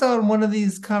 based on one of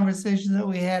these conversations that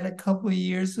we had a couple of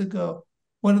years ago,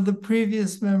 one of the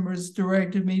previous members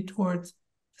directed me towards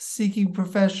seeking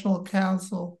professional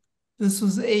counsel. This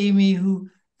was Amy, who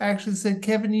actually said,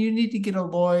 Kevin, you need to get a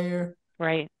lawyer.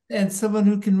 Right. And someone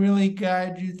who can really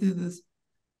guide you through this.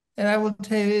 And I will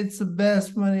tell you, it's the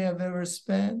best money I've ever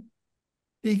spent,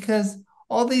 because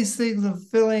all these things of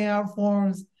filling out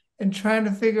forms and trying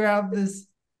to figure out this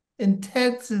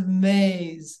intensive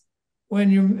maze when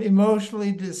you're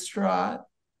emotionally distraught.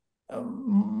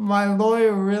 My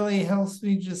lawyer really helps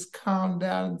me just calm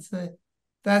down and say,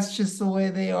 that's just the way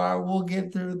they are. We'll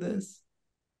get through this.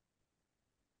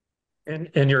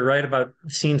 And you're right about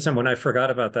seeing someone. I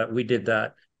forgot about that. We did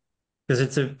that because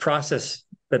it's a process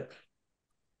that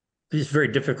is very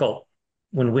difficult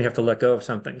when we have to let go of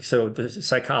something. So the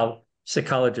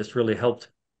psychologist really helped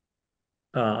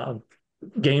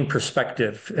gain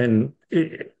perspective. And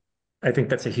I think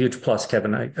that's a huge plus,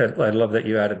 Kevin. I love that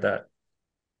you added that.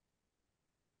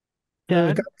 Yeah,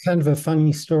 I got kind of a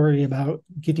funny story about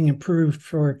getting approved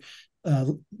for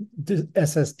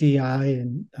SSDI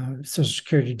and Social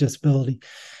Security disability.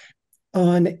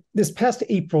 On this past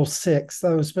April 6th,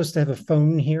 I was supposed to have a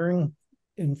phone hearing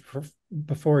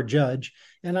before a judge,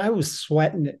 and I was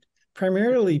sweating it,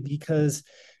 primarily because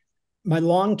my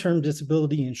long-term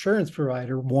disability insurance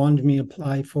provider wanted me to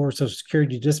apply for Social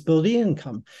Security disability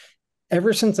income.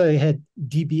 Ever since I had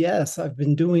DBS, I've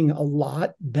been doing a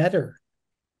lot better.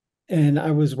 And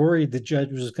I was worried the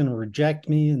judge was going to reject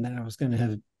me and that I was going to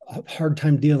have a hard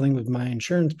time dealing with my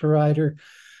insurance provider.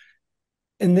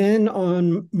 And then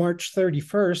on March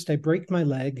 31st, I break my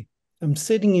leg. I'm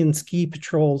sitting in Ski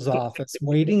Patrol's office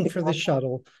waiting for the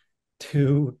shuttle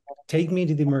to take me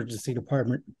to the emergency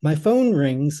department. My phone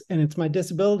rings and it's my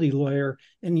disability lawyer,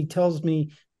 and he tells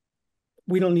me,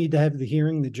 we don't need to have the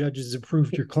hearing. The judge has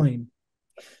approved your claim.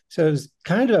 So it's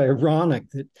kind of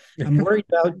ironic that I'm worried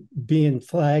about being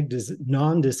flagged as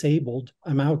non-disabled.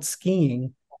 I'm out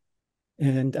skiing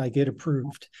and I get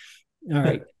approved. All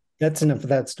right, that's enough of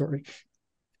that story.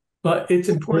 But it's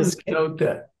important to note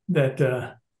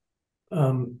that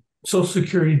Social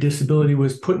Security disability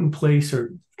was put in place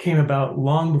or came about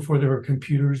long before there were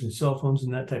computers and cell phones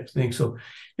and that type of thing. So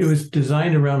it was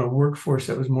designed around a workforce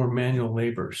that was more manual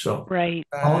labor. So right,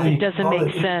 it doesn't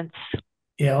make sense.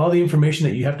 Yeah, all the information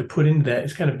that you have to put into that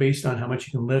is kind of based on how much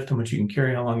you can lift, how much you can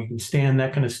carry, how long you can stand,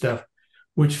 that kind of stuff,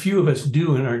 which few of us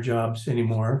do in our jobs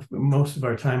anymore. Most of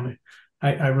our time,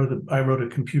 I wrote a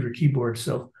computer keyboard.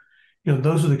 So,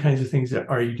 those are the kinds of things that,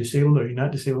 are you disabled or are you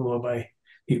not disabled? Well, by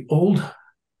the old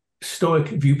stoic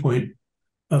viewpoint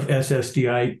of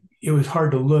SSDI, it was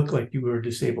hard to look like you were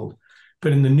disabled.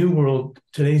 But in the new world,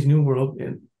 today's new world,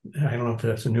 and I don't know if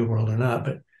that's a new world or not,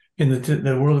 but in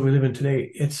the world that we live in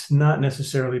today, it's not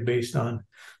necessarily based on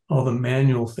all the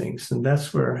manual things. And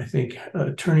that's where I think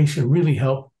attorneys can really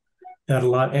help that a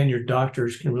lot, and your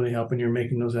doctors can really help when you're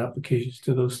making those applications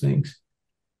to those things.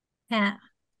 Yeah.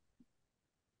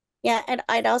 Yeah, and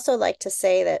I'd also like to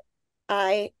say that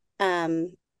I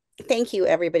thank you,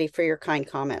 everybody, for your kind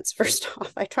comments. First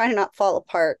off, I try to not fall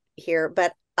apart here,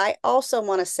 but I also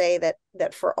want to say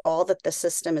that for all that the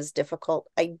system is difficult,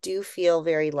 I do feel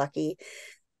very lucky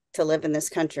to live in this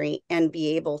country and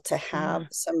be able to have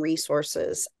some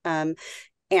resources. And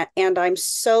I'm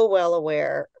so well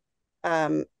aware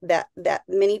that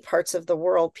many parts of the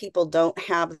world, people don't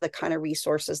have the kind of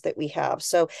resources that we have.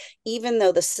 So even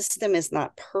though the system is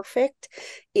not perfect,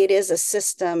 it is a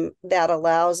system that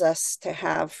allows us to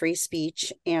have free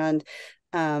speech. And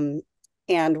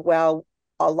while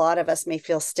a lot of us may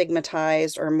feel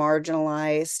stigmatized or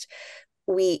marginalized,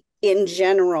 we in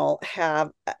general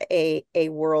have a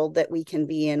world that we can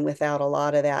be in without a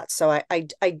lot of that. So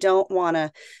I don't want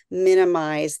to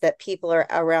minimize that people are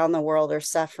around the world are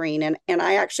suffering. And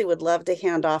I actually would love to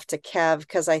hand off to Kev,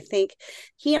 because I think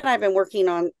he and I have been working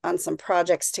on some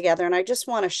projects together, and I just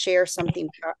want to share something,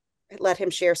 let him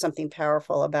share something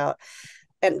powerful about,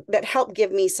 and that helped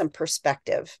give me some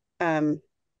perspective. Kev?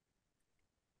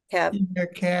 Kev. Yeah,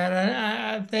 Kat,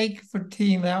 I thank you for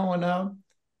teeing that one up.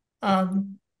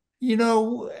 You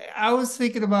know, I was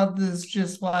thinking about this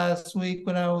just last week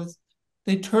when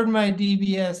they turned my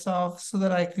DBS off so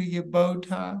that I could get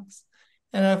Botox.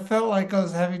 And I felt like I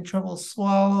was having trouble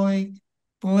swallowing,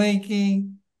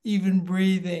 blinking, even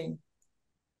breathing.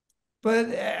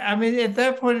 But I mean, at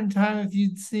that point in time, if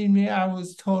you'd seen me, I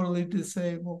was totally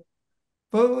disabled.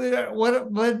 But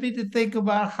what led me to think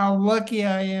about how lucky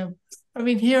I am. I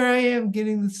mean, here I am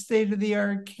getting the state of the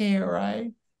art care,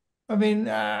 right? I mean,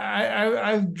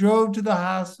 I drove to the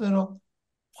hospital,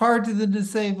 parked in the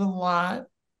disabled lot,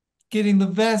 getting the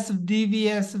best of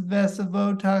DVS and best of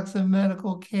Botox and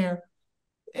medical care,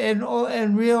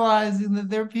 and realizing that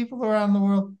there are people around the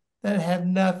world that have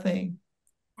nothing.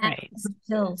 Right.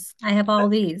 Pills. I have all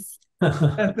these.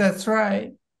 That's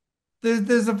right.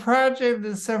 There's a project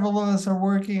that several of us are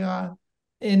working on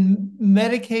in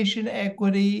medication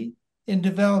equity in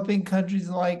developing countries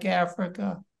like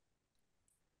Africa.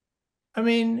 I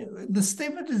mean, the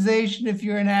stigmatization if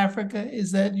you're in Africa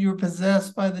is that you're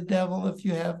possessed by the devil if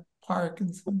you have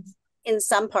Parkinson's. In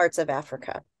some parts of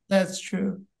Africa. That's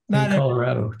true. Not in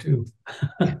Colorado, too.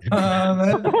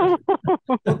 Well,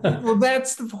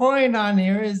 that's the point on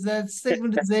here, is that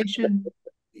stigmatization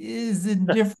is in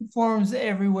different forms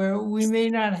everywhere. We may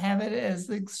not have it as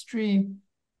extreme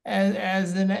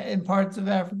as in parts of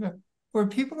Africa, where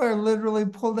people are literally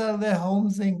pulled out of their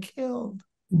homes and killed.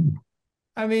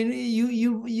 I mean,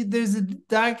 you there's a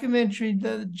documentary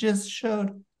that just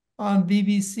showed on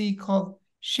BBC called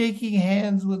Shaking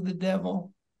Hands with the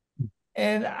Devil.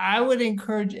 And I would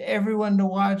encourage everyone to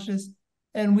watch this,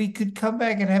 and we could come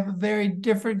back and have a very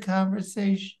different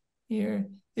conversation here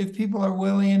if people are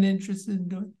willing and interested in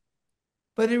doing it.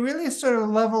 But it really sort of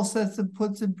level sets and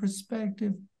puts in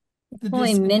perspective. It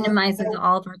really minimizes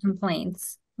all of our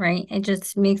complaints, right? It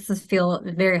just makes us feel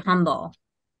very humble.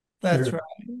 That's right.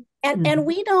 And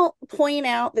we don't point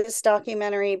out this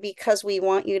documentary because we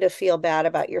want you to feel bad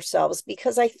about yourselves,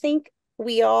 because I think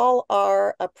we all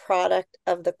are a product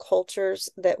of the cultures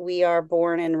that we are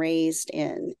born and raised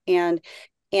in. And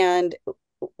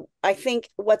I think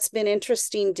what's been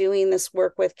interesting doing this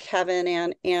work with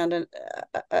Kevin and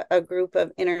a group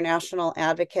of international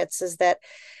advocates is that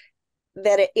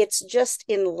it's just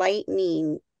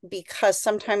enlightening, because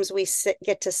sometimes we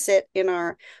get to sit in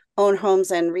our own homes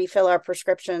and refill our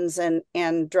prescriptions and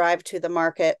drive to the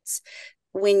markets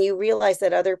when you realize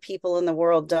that other people in the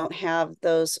world don't have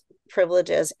those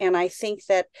privileges. And I think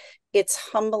that it's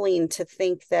humbling to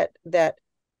think that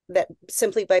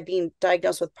simply by being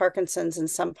diagnosed with Parkinson's in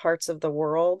some parts of the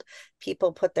world,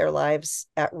 people put their lives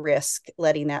at risk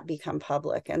letting that become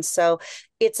public. And so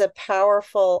it's a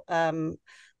powerful watch.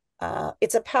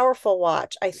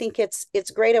 I think it's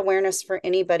great awareness for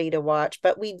anybody to watch,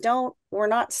 but we're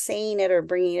not saying it or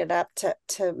bringing it up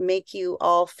to make you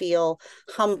all feel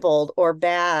humbled or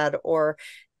bad, or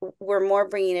we're more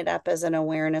bringing it up as an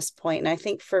awareness point. And I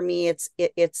think for me, it's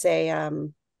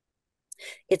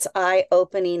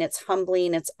eye-opening, it's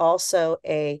humbling, it's also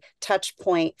a touch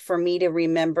point for me to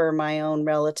remember my own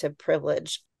relative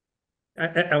privilege.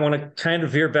 I want to kind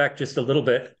of veer back just a little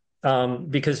bit,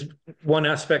 because one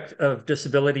aspect of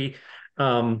disability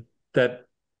that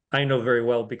I know very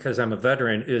well because I'm a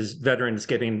veteran is veterans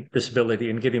getting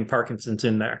disability and getting Parkinson's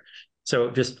in there.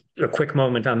 So just a quick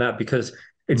moment on that, because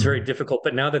it's very difficult.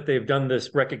 But now that they've done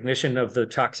this recognition of the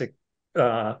toxic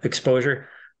exposure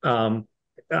and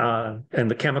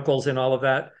the chemicals and all of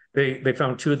that, they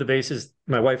found two of the bases.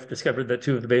 My wife discovered that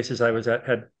two of the bases I was at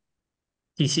had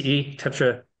TCE,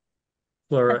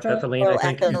 tetrafluoroethylene,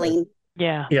 I think.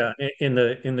 Yeah. Yeah, in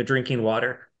the drinking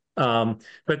water.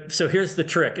 But so here's the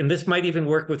trick, and this might even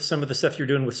work with some of the stuff you're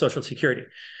doing with Social Security.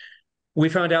 We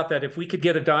found out that if we could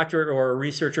get a doctor or a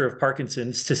researcher of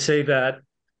Parkinson's to say that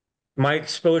my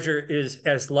exposure is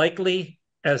as likely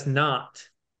as not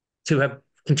to have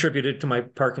contributed to my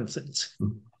Parkinson's,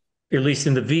 at least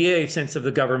in the VA sense of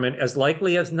the government, as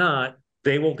likely as not,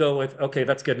 they will go with, okay,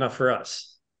 that's good enough for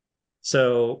us.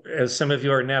 So as some of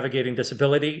you are navigating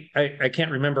disability, I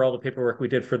can't remember all the paperwork we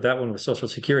did for that one with Social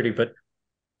Security, but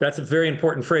that's a very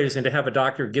important phrase. And to have a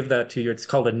doctor give that to you, it's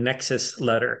called a nexus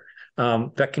letter.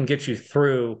 That can get you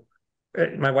through.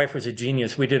 My wife was a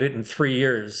genius. We did it in 3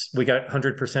 years. We got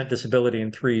 100% disability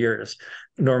in 3 years.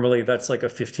 Normally, that's like a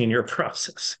 15-year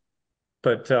process.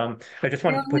 But I just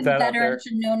want to put that out there. Veterans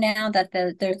should know now that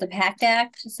there's a PACT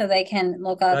Act, so they can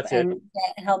look up and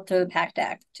get help through the PACT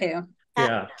Act too.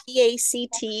 Yeah.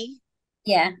 PACT.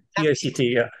 Yeah. PACT.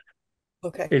 Yeah.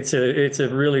 Okay. It's a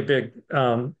really big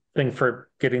thing for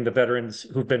getting the veterans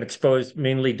who've been exposed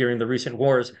mainly during the recent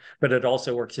wars, but it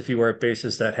also works if you were at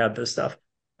bases that had this stuff.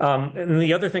 And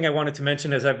the other thing I wanted to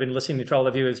mention as I've been listening to all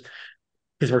of you is,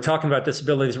 because we're talking about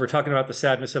disabilities, we're talking about the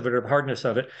sadness of it or the hardness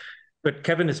of it. But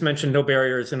Kevin has mentioned No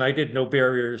Barriers, and I did No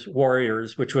Barriers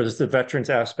Warriors, which was the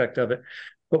veterans aspect of it.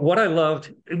 But what I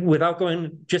loved, without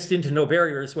going just into No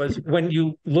Barriers, was when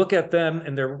you look at them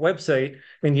and their website,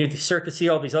 and you start to see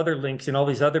all these other links and all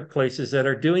these other places that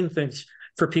are doing things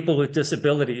for people with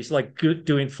disabilities, like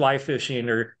doing fly fishing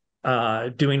or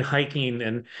doing hiking.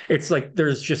 And it's like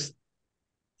there's just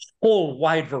whole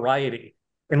wide variety.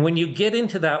 And when you get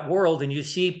into that world and you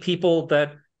see people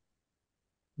that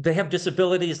they have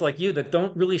disabilities like you that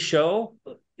don't really show,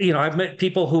 I've met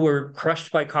people who were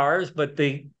crushed by cars, but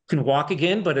they can walk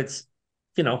again, but it's,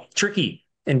 tricky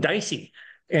and dicey,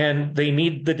 and they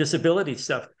need the disability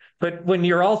stuff. But when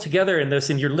you're all together in this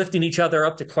and you're lifting each other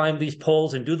up to climb these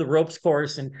poles and do the ropes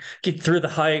course and get through the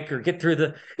hike or get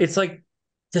through it's like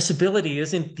disability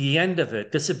isn't the end of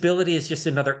it. Disability is just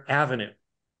another avenue.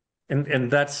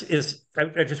 And I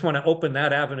just want to open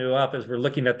that avenue up as we're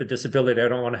looking at the disability. I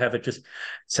don't want to have it just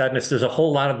sadness. There's a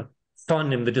whole lot of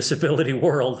fun in the disability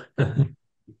world.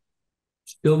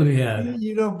 Still to be had.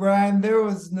 Brian, there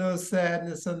was no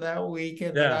sadness on that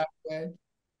weekend that I went.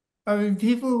 I mean,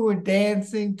 people who were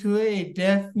dancing to a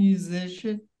deaf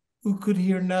musician who could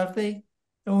hear nothing,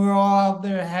 and we're all out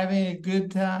there having a good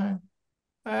time.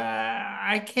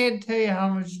 I can't tell you how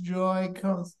much joy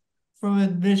comes from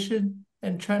admission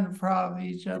and trying to prop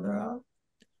each other up.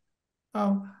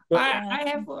 I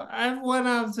have one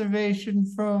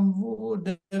observation from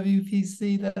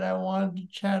WPC that I wanted to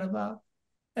chat about,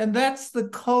 and that's the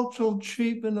cultural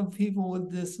treatment of people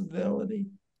with disability.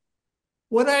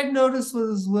 What I noticed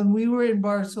was when we were in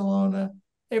Barcelona,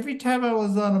 every time I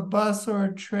was on a bus or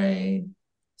a train,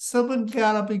 someone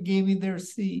got up and gave me their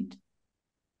seat.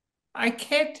 I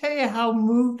can't tell you how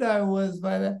moved I was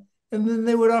by that. And then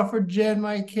they would offer Jen,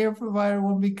 my care provider,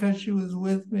 one because she was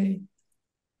with me.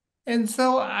 And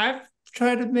so I've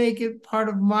tried to make it part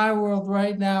of my world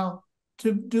right now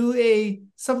to do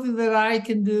something that I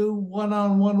can do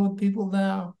one-on-one with people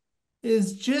now,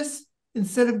 is just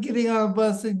instead of getting on a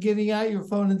bus and getting out your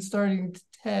phone and starting to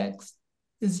text,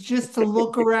 is just to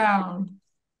look around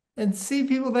and see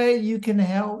people that you can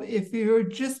help. If you're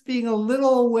just being a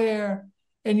little aware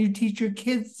and you teach your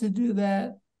kids to do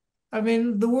that, I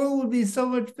mean, the world would be so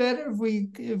much better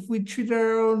if we treat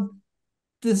our own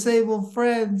disabled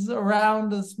friends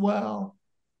around us well.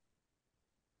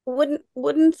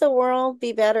 Wouldn't the world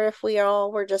be better if we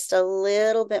all were just a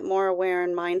little bit more aware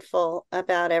and mindful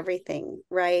about everything,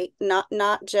 right?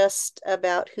 Not just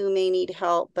about who may need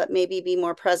help, but maybe be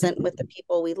more present with the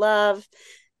people we love,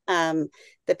 the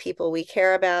people we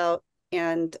care about.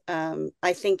 And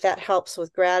I think that helps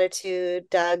with gratitude.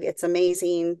 Doug, it's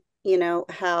amazing,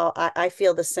 how I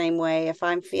feel the same way. If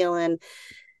I'm feeling,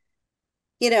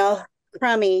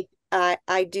 crummy,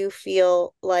 I do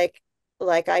feel like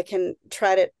I can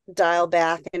try to dial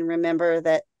back and remember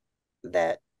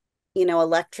that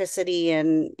electricity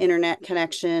and internet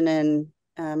connection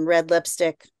and red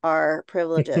lipstick are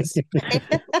privileges.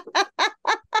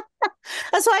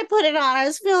 That's why I put it on. I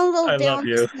was feeling a little down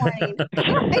this morning.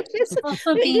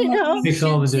 Also being Makes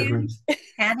all the difference.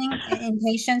 Adding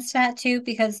impatience to that too,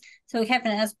 because so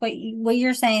Kevin, asked what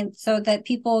you're saying, so that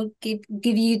people give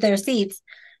you their seats.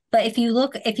 But if you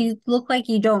look like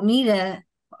you don't need it,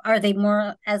 are they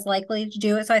more as likely to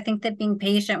do it? So I think that being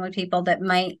patient with people that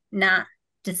might not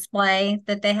display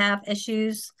that they have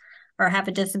issues or have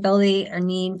a disability or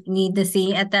need the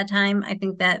seat at that time, I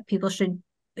think that people should,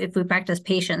 if we practice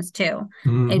patience too,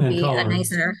 it'd be a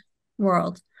nicer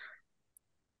world.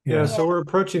 Yeah, so we're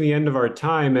approaching the end of our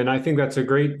time, and I think that's a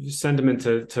great sentiment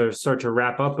to start to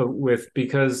wrap up with,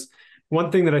 because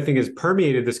one thing that I think has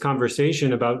permeated this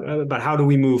conversation about how do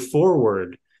we move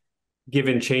forward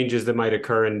given changes that might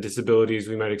occur and disabilities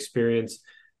we might experience.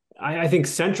 I think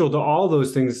central to all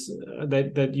those things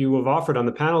that you have offered on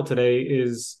the panel today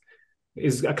is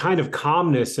a kind of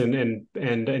calmness and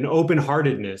an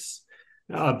open-heartedness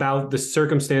about the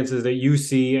circumstances that you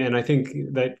see. And I think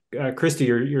that, Christy,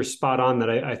 you're spot on that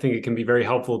I think it can be very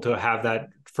helpful to have that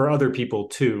for other people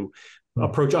too.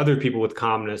 Approach other people with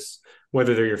calmness,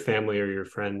 whether they're your family or your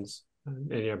friends.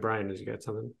 And yeah, Brian, has you got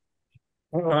something?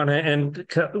 And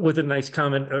with a nice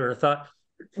comment or a thought,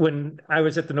 when I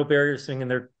was at the No Barriers thing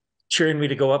and they're cheering me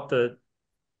to go up the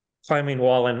climbing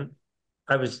wall, and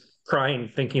I was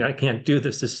crying, thinking, I can't do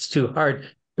this. This is too hard.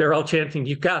 They're all chanting,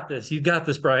 you got this,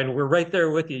 Brian. We're right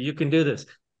there with you. You can do this.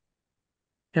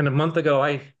 And a month ago,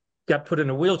 I got put in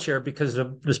a wheelchair because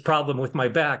of this problem with my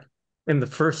back. And the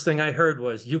first thing I heard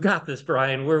was, you got this,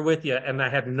 Brian. We're with you. And I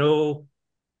had no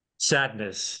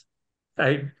sadness.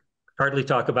 I hardly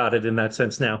talk about it in that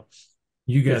sense now.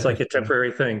 You got it's like a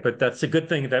temporary thing, but that's a good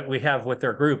thing that we have with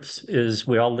our groups is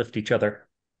we all lift each other.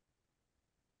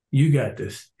 You got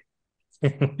this.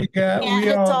 Yeah, And we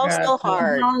it's all also got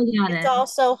hard. It's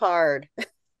also hard.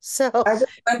 So I just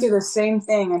went through the same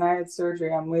thing and I had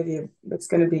surgery. I'm with you. It's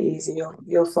going to be easy.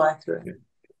 You'll fly through it.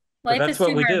 Life is too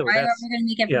hard. Why are we going to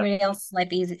make everybody else's life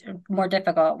easy, more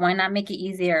difficult? Why not make it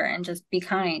easier and just be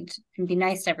kind and be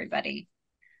nice to everybody?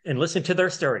 And listen to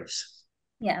their stories.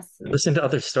 Yes. Listen to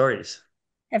other stories.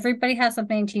 Everybody has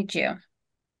something to teach you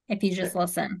if you just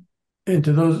listen. And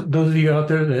to those of you out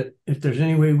there that if there's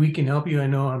any way we can help you, I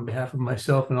know on behalf of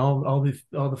myself and all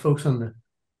the folks on the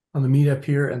meetup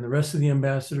here and the rest of the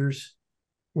ambassadors,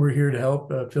 we're here to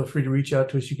help. Feel free to reach out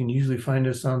to us. You can usually find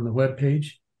us on the webpage,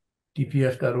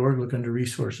 dpf.org. Look under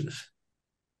resources.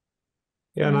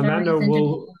 Yeah, and on that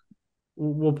note,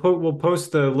 we'll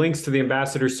post the links to the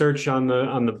ambassador search on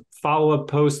the follow-up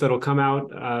post that'll come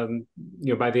out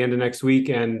by the end of next week.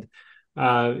 And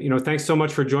thanks so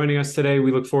much for joining us today.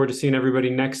 We look forward to seeing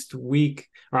everybody next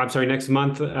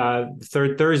month.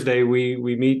 Third Thursday we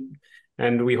meet,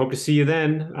 and we hope to see you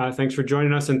then. Thanks for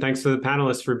joining us, and thanks to the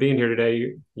panelists for being here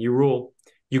today. You rule.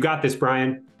 You got this,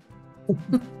 Brian.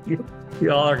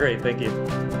 You all are great. Thank you.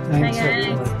 Thanks.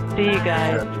 See you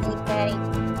guys.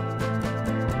 okay.